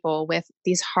approaching people with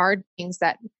these hard things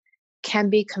that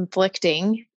can be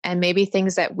conflicting, and maybe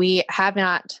things that we have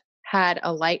not had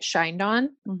a light shined on,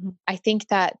 I think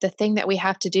that the thing that we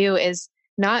have to do is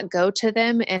not go to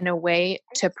them in a way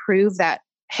to prove that,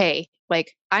 hey,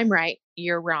 like, I'm right,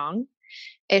 you're wrong.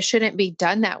 It shouldn't be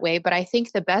done that way. But I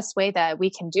think the best way that we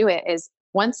can do it is,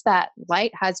 once that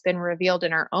light has been revealed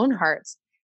in our own hearts,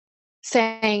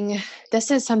 saying, this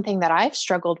is something that I've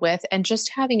struggled with, and just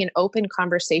having an open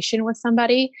conversation with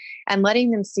somebody and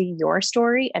letting them see your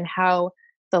story and how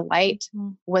the light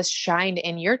was shined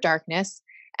in your darkness,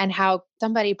 and how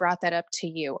somebody brought that up to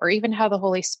you, or even how the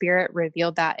Holy Spirit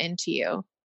revealed that into you.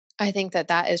 I think that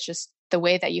that is just the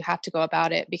way that you have to go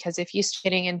about it. Because if you start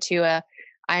getting into a,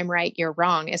 I'm right, you're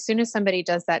wrong, as soon as somebody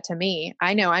does that to me,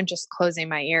 I know I'm just closing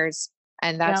my ears.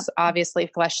 And that's obviously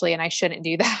fleshly, and I shouldn't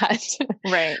do that.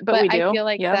 Right. But we do. I feel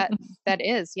like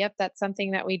that's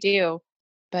something that we do.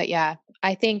 But yeah,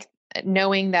 I think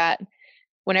knowing that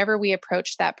whenever we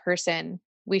approach that person,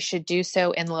 we should do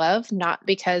so in love, not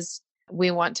because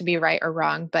we want to be right or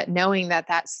wrong, but knowing that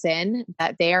that sin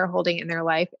that they are holding in their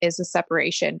life is a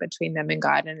separation between them and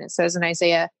God. And it says in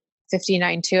Isaiah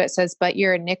 59:2, it says, but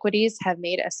your iniquities have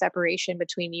made a separation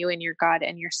between you and your God,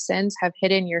 and your sins have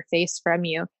hidden your face from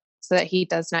you, so that he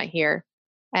does not hear.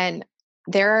 And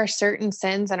there are certain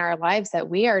sins in our lives that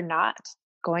we are not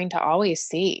going to always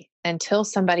see until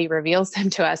somebody reveals them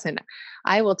to us. And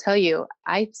I will tell you,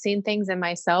 I've seen things in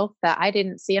myself that I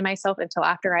didn't see in myself until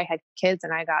after I had kids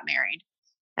and I got married.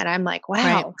 And I'm like,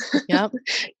 wow. Right.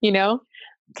 Yep.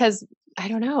 Because I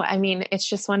don't know. I mean, it's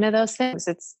just one of those things.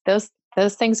 It's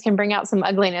those things can bring out some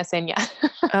ugliness in you.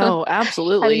 Oh,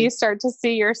 absolutely. And you start to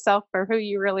see yourself for who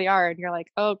you really are. And you're like,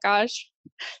 oh gosh,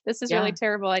 this is really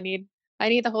terrible. I need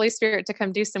the Holy Spirit to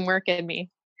come do some work in me.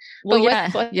 Well,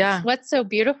 What's so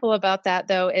beautiful about that,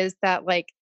 though, is that, like,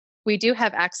 we do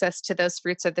have access to those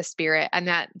fruits of the Spirit, and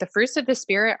that the fruits of the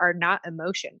Spirit are not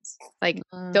emotions. Like,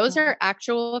 those are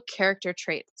actual character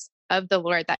traits of the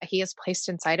Lord that he has placed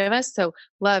inside of us. So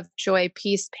love, joy,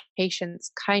 peace,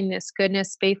 patience, kindness,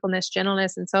 goodness, faithfulness,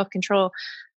 gentleness, and self-control.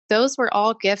 Those were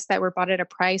all gifts that were bought at a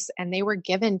price, and they were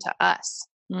given to us.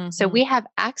 So we have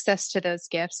access to those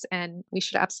gifts, and we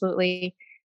should absolutely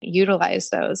utilize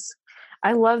those.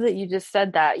 I love that you just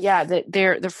said that. Yeah, that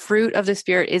the fruit of the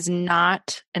Spirit is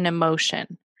not an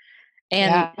emotion.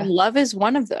 And love is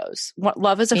one of those.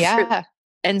 Love is a fruit.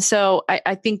 And so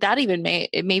I think that even may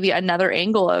be another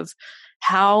angle of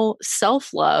how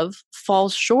self-love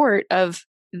falls short of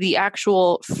the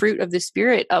actual fruit of the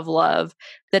Spirit of love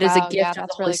that is a gift of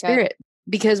the Holy Spirit.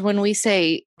 Because when we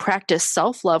say practice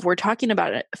self-love, we're talking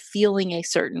about it feeling a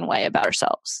certain way about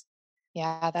ourselves.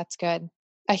 Yeah, that's good.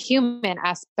 A human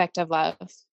aspect of love.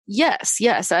 Yes.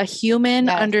 A human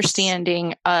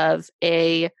understanding of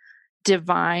a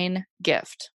divine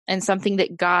gift and something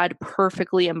that God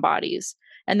perfectly embodies.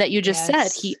 And that you just said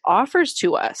he offers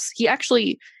to us.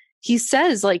 He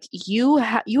says, like, you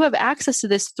have access to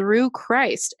this through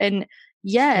Christ. And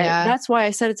Yet, Yeah. that's why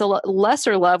I said it's a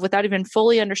lesser love without even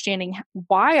fully understanding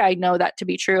why I know that to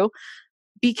be true,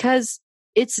 because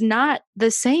it's not the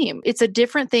same. It's a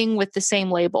different thing with the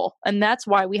same label. And that's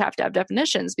why we have to have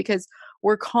definitions, because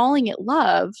we're calling it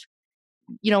love.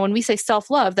 When we say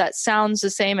self-love, that sounds the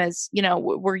same as,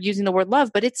 we're using the word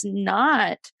love, but it's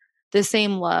not the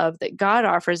same love that God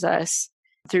offers us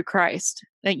through Christ,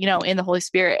 in the Holy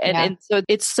Spirit. And so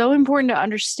it's so important to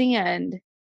understand,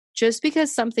 just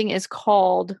because something is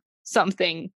called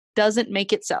something doesn't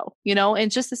make it so, and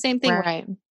it's just the same thing. Right.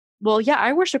 Well, yeah,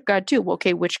 I worship God too. Well,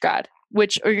 okay, which God?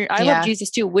 I love Jesus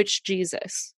too. Which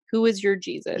Jesus? Who is your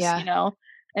Jesus? Yeah.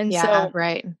 And Yeah, so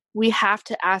right. we have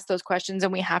to ask those questions,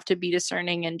 and we have to be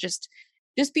discerning, and just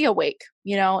be awake,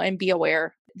 and be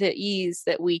aware the ease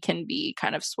that we can be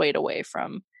kind of swayed away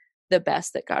from the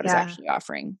best that God is actually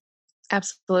offering.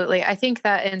 Absolutely. I think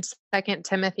that in 2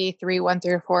 Timothy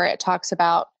 3:1-4, it talks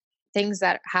about things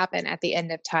that happen at the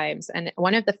end of times. And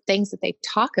one of the things that they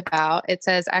talk about, it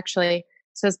says,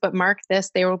 but mark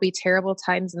this, there will be terrible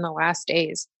times in the last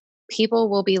days. People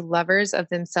will be lovers of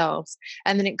themselves.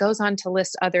 And then it goes on to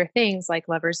list other things like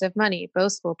lovers of money,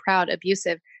 boastful, proud,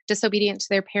 abusive, disobedient to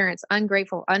their parents,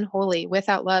 ungrateful, unholy,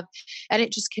 without love. And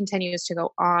it just continues to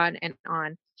go on and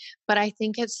on. But I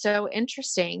think it's so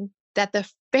interesting that the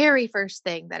very first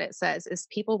thing that it says is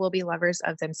people will be lovers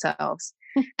of themselves.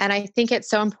 And I think it's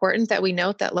so important that we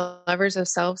note that lovers of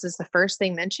selves is the first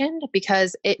thing mentioned,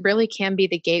 because it really can be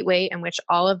the gateway in which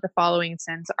all of the following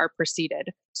sins are preceded.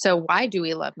 So why do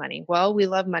we love money? Well, we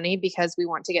love money because we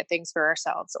want to get things for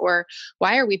ourselves. Or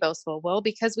why are we boastful? Well,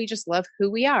 because we just love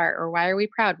who we are. Or why are we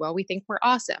proud? Well, we think we're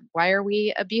awesome. Why are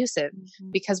we abusive?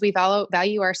 Because we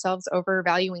value ourselves over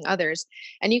valuing others.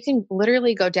 And you can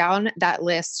literally go down that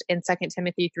list in 2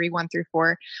 Timothy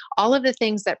 3:1-4, all of the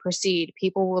things that precede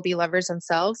people will be lovers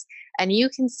themselves. And you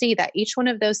can see that each one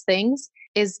of those things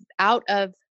is out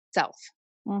of self.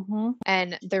 Mm-hmm.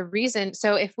 And the reason,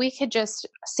 so if we could just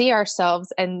see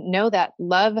ourselves and know that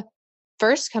love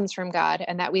first comes from God,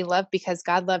 and that we love because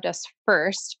God loved us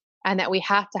first, and that we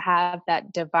have to have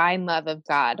that divine love of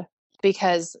God,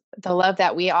 because the love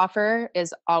that we offer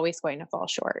is always going to fall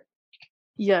short.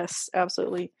 Yes,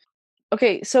 absolutely.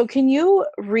 Okay, so can you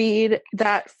read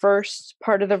that first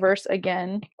part of the verse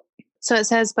again? So it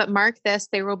says, but mark this,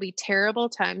 there will be terrible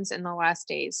times in the last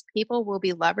days. People will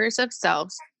be lovers of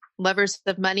selves, lovers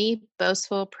of money,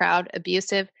 boastful, proud,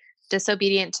 abusive,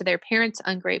 disobedient to their parents,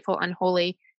 ungrateful,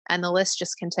 unholy, and the list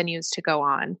just continues to go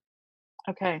on.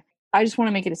 Okay. I just want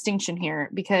to make a distinction here,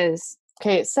 because,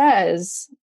 it says,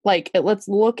 let's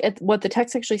look at what the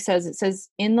text actually says. It says,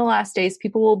 in the last days,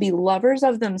 people will be lovers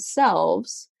of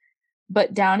themselves,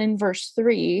 but down in verse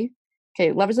 3,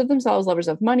 lovers of themselves, lovers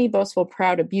of money, boastful,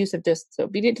 proud, abusive,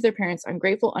 disobedient to their parents,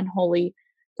 ungrateful, unholy.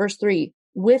 Verse 3,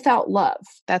 without love.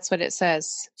 That's what it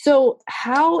says. So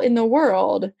how in the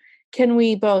world can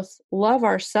we both love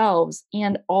ourselves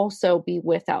and also be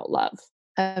without love?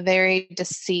 Very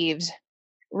deceived.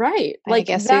 Right. I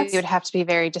guess you would have to be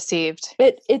very deceived.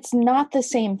 It's not the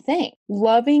same thing.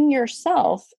 Loving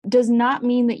yourself does not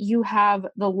mean that you have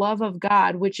the love of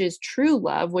God, which is true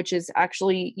love, which is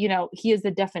actually, he is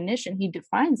the definition. He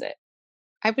defines it.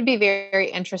 I would be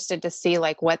very interested to see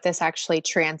what this actually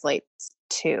translates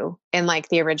to in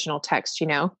the original text,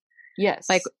 Yes.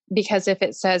 Because if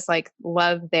it says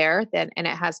love there, then, and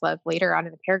it has love later on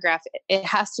in the paragraph, it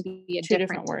has to be a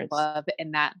different words. Love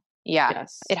in that. Yeah.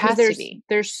 Yes. It has to be.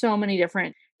 There's so many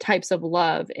different types of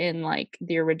love in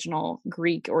the original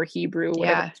Greek or Hebrew,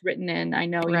 whatever it's written in. I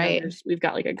know, we've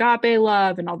got agape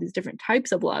love and all these different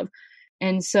types of love.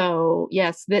 And so,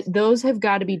 yes, those have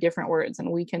got to be different words,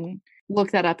 and we can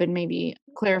look that up and maybe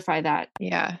clarify that.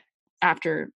 Yeah.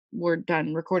 After we're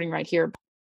done recording right here.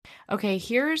 Okay,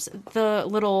 here's the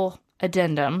little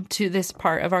addendum to this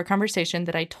part of our conversation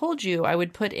that I told you I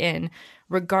would put in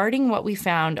regarding what we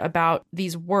found about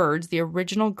these words, the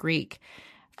original Greek,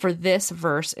 for this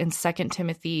verse in 2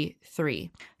 Timothy 3.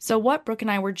 So what Brooke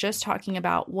and I were just talking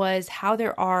about was how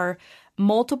there are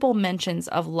multiple mentions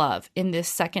of love in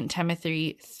this 2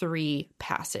 Timothy 3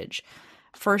 passage.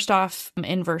 First off,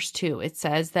 in verse 2, it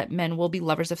says that men will be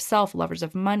lovers of self, lovers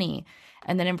of money.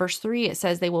 And then in verse 3, it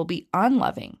says they will be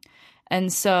unloving.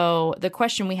 And so the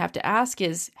question we have to ask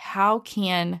is, how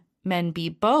can men be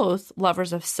both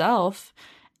lovers of self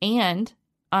and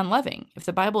unloving? If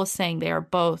the Bible is saying they are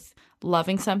both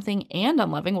loving something and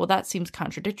unloving, well, that seems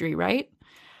contradictory, right?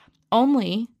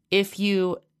 Only if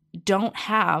you don't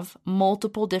have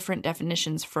multiple different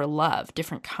definitions for love,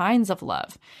 different kinds of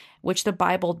love, which the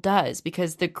Bible does,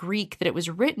 because the Greek that it was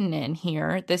written in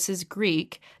here, this is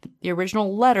Greek. The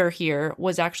original letter here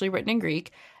was actually written in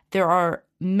Greek. there are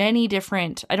many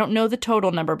different, I don't know the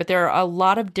total number, but there are a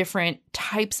lot of different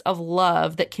types of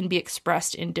love that can be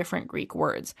expressed in different Greek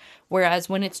words. Whereas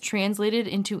when it's translated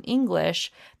into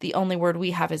English, the only word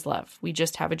we have is love. We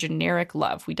just have a generic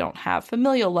love. We don't have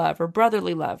familial love or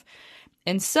brotherly love.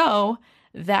 And so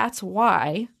that's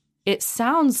why it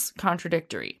sounds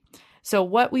contradictory. So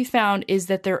what we found is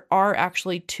that there are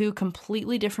actually two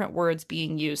completely different words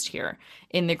being used here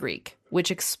in the Greek,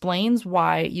 which explains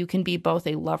why you can be both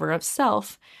a lover of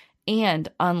self and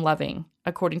unloving,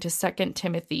 according to 2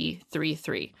 Timothy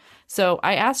 3:3. So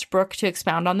I asked Brooke to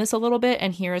expound on this a little bit,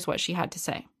 and here is what she had to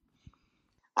say.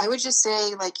 I would just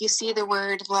say, like, you see the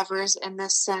word lovers in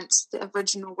this sense, the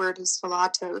original word is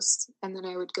philatos, and then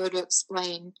I would go to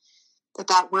explain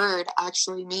that word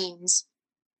actually means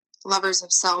lovers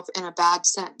of self in a bad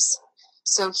sense.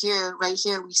 So right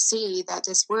here, we see that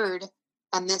this word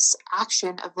and this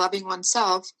action of loving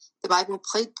oneself, the Bible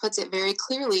puts it very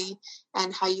clearly.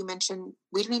 And how you mentioned,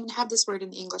 we don't even have this word in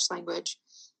the English language.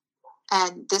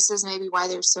 And this is maybe why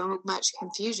there's so much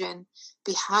confusion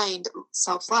behind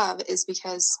self-love, is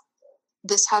because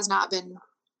this has not been,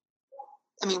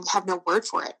 we have no word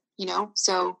for it,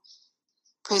 So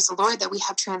praise the Lord that we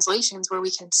have translations where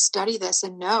we can study this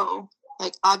and know.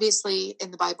 Like, obviously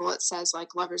in the Bible, it says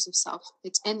like lovers of self.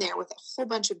 It's in there with a whole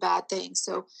bunch of bad things.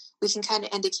 So we can kind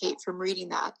of indicate from reading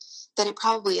that it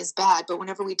probably is bad. But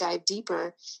whenever we dive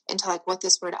deeper into like what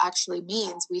this word actually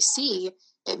means, we see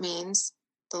it means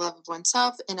the love of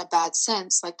oneself in a bad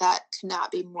sense. Like, that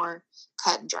cannot be more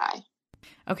cut and dry.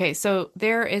 Okay, so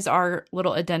there is our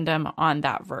little addendum on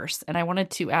that verse. And I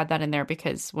wanted to add that in there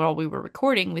because while we were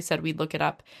recording, we said we'd look it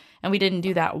up. And we didn't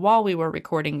do that while we were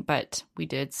recording, but we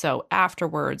did so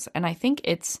afterwards. And I think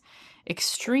it's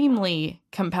extremely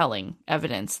compelling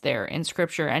evidence there in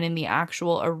Scripture and in the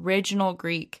actual original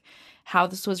Greek, how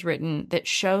this was written, that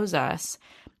shows us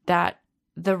that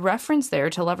the reference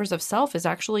there to lovers of self is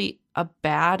actually a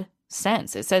bad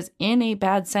sense. It says in a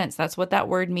bad sense. That's what that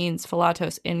word means,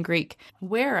 philatos, in Greek.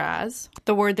 Whereas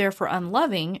the word there for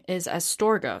unloving is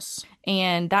astorgos.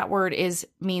 And that word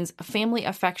means family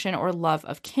affection or love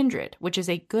of kindred, which is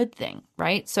a good thing,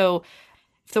 right? So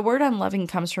if the word unloving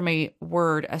comes from a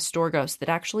word, astorgos, that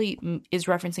actually is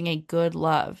referencing a good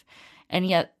love. And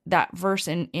yet that verse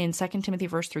in 2 Timothy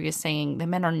verse 3 is saying the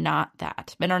men are not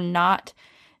that. Men are not,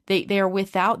 they are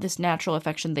without this natural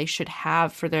affection they should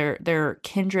have for their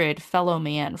kindred fellow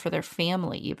man, for their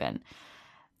family even.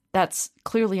 That's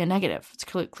clearly a negative. It's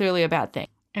clearly a bad thing.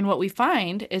 And what we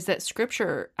find is that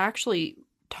Scripture actually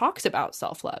talks about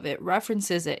self-love. It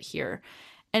references it here,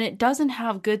 and it doesn't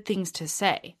have good things to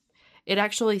say. It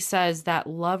actually says that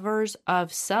lovers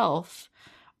of self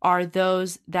are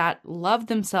those that love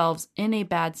themselves in a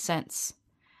bad sense.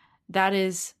 That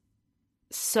is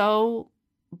so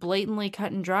blatantly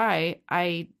cut and dry.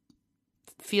 I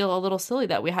feel a little silly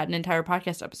that we had an entire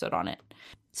podcast episode on it.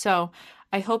 So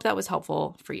I hope that was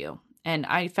helpful for you. And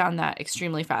I found that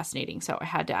extremely fascinating. So I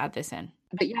had to add this in.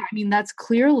 But yeah, that's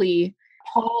clearly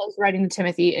Paul is writing to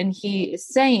Timothy, and he is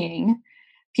saying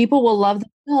people will love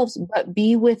themselves, but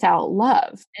be without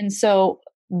love. And so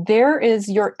there is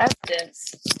your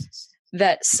evidence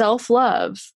that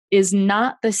self-love is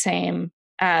not the same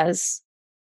as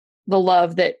the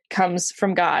love that comes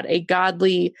from God, a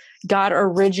godly, God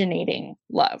originating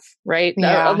love, right?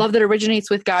 Yeah. A love that originates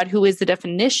with God, who is the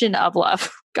definition of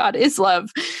love. God is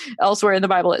love. Elsewhere in the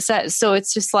Bible it says. So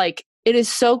it's just like, it is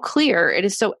so clear, it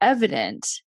is so evident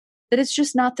that it's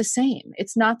just not the same.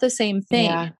 It's not the same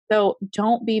thing. Yeah. So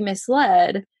don't be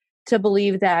misled to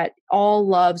believe that all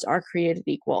loves are created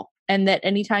equal. And that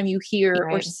anytime you hear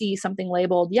or see something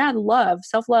labeled,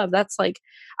 self-love, that's like,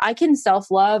 I can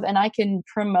self-love and I can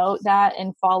promote that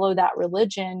and follow that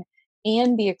religion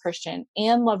and be a Christian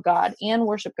and love God and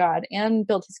worship God and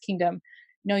build his kingdom.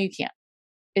 No, you can't.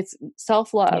 It's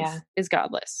self-love is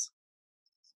godless.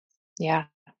 Yeah,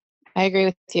 I agree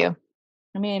with you.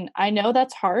 I know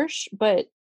that's harsh, but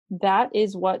that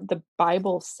is what the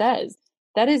Bible says.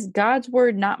 That is God's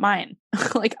word, not mine.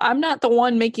 Like, I'm not the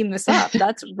one making this up.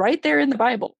 That's right there in the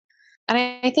Bible. And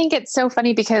I think it's so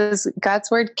funny because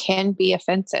God's word can be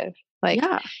offensive.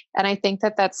 And I think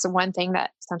that that's the one thing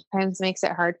that sometimes makes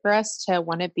it hard for us to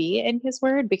want to be in his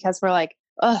word, because we're like,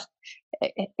 oh,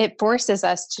 it forces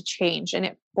us to change, and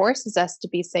it forces us to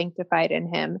be sanctified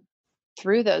in him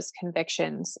through those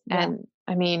convictions. Yeah. And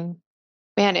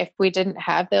man, if we didn't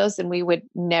have those, then we would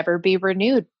never be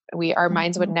renewed. Our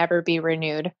minds would never be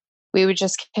renewed. We would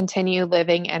just continue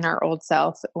living in our old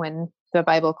self, when the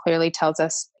Bible clearly tells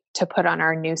us to put on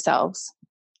our new selves,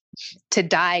 to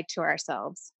die to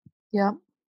ourselves. Yeah.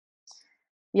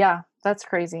 Yeah, that's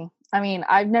crazy. I mean,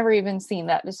 I've never even seen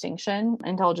that distinction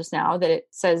until just now, that it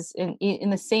says in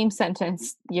the same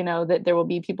sentence, you know, that there will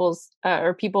be people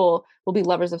will be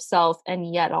lovers of self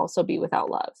and yet also be without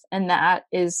love. And that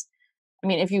is, I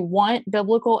mean, if you want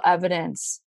biblical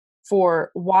evidence for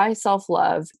why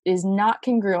self-love is not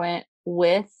congruent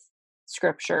with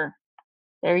scripture,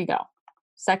 there you go.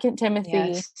 2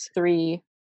 Timothy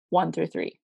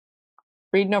 3:1-3.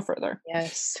 Read no further.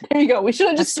 Yes. There you go. We should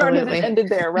have just started and ended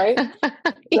there, right?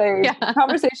 Yeah.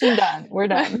 Conversation done. We're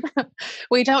done.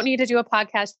 We don't need to do a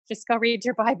podcast. Just go read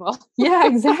your Bible. Yeah,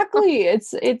 exactly.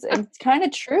 It's kind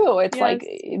of true. It's Yes. like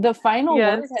the final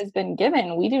word has been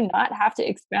given. We do not have to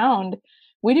expound.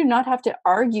 We do not have to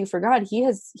argue for God. He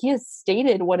has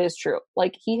stated what is true.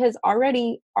 Like, he has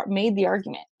already made the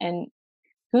argument, and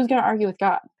who's going to argue with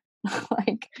God?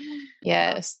 Like,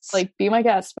 yes. Like, be my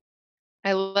guest.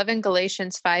 I love in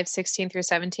Galatians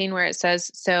 5:16-17, where it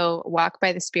says, so walk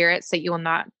by the Spirit so you will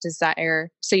not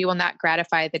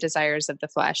gratify the desires of the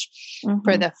flesh. Mm-hmm.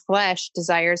 For the flesh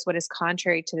desires what is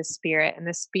contrary to the Spirit, and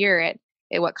the Spirit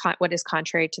what is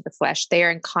contrary to the flesh. They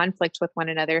are in conflict with one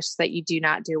another so that you do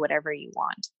not do whatever you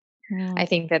want. I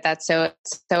think that's so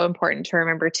important to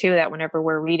remember too, that whenever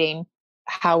we're reading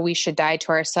how we should die to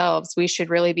ourselves, we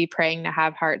should really be praying to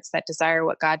have hearts that desire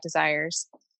what God desires.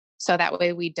 So that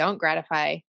way we don't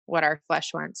gratify what our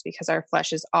flesh wants, because our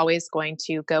flesh is always going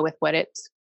to go with what it's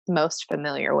most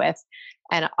familiar with.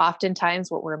 And oftentimes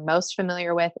what we're most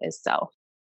familiar with is self.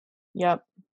 Yep.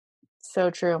 So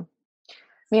true.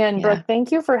 Man, Brooke,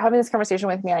 thank you for having this conversation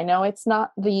with me. I know it's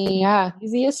not the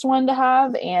easiest one to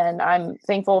have, and I'm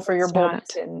thankful for your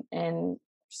boldness and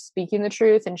speaking the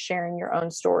truth and sharing your own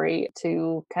story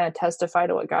to kind of testify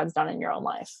to what God's done in your own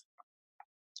life.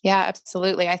 Yeah,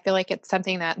 absolutely. I feel like it's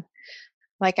something that,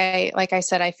 like I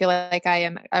said, I feel like I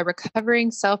am a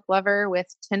recovering self-lover with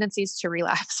tendencies to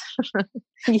relapse.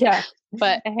 Yeah.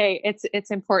 But hey,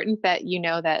 it's important that you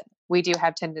know that we do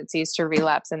have tendencies to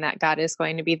relapse, and that God is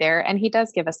going to be there, and he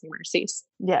does give us mercies.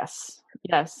 Yes.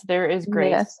 There is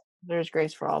grace. Yes. There's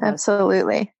grace for all of us.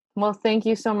 Absolutely. Well, thank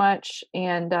you so much.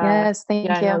 And yes, thank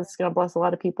you. I know it's going to bless a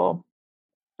lot of people.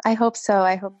 I hope so.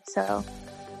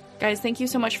 Guys, thank you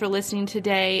so much for listening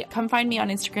today. Come find me on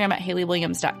Instagram at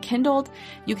HaleyWilliams.kindled.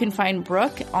 You can find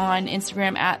Brooke on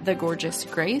Instagram at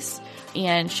TheGorgeousGrace.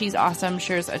 And she's awesome,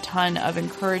 shares a ton of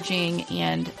encouraging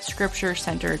and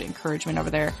scripture-centered encouragement over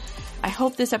there. I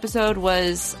hope this episode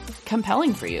was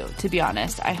compelling for you, to be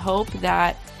honest. I hope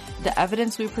that the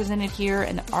evidence we presented here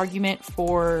and the argument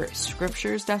for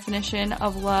scripture's definition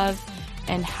of love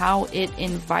and how it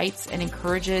invites and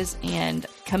encourages and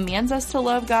commands us to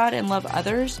love God and love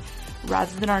others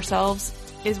rather than ourselves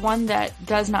is one that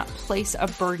does not place a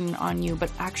burden on you,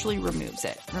 but actually removes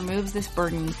it. Removes this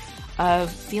burden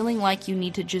of feeling like you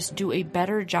need to just do a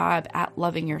better job at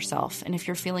loving yourself. And if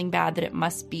you're feeling bad, that it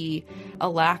must be a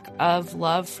lack of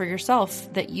love for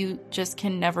yourself that you just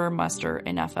can never muster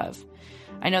enough of.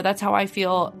 I know that's how I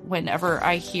feel whenever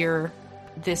I hear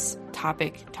this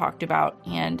topic talked about,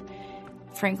 and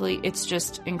frankly, it's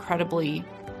incredibly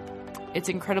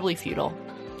futile,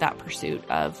 that pursuit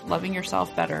of loving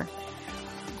yourself better.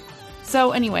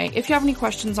 So anyway, if you have any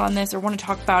questions on this or want to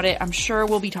talk about it, I'm sure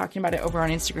we'll be talking about it over on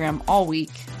Instagram all week.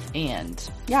 And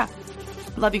yeah,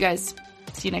 love you guys.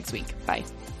 See you next week. Bye.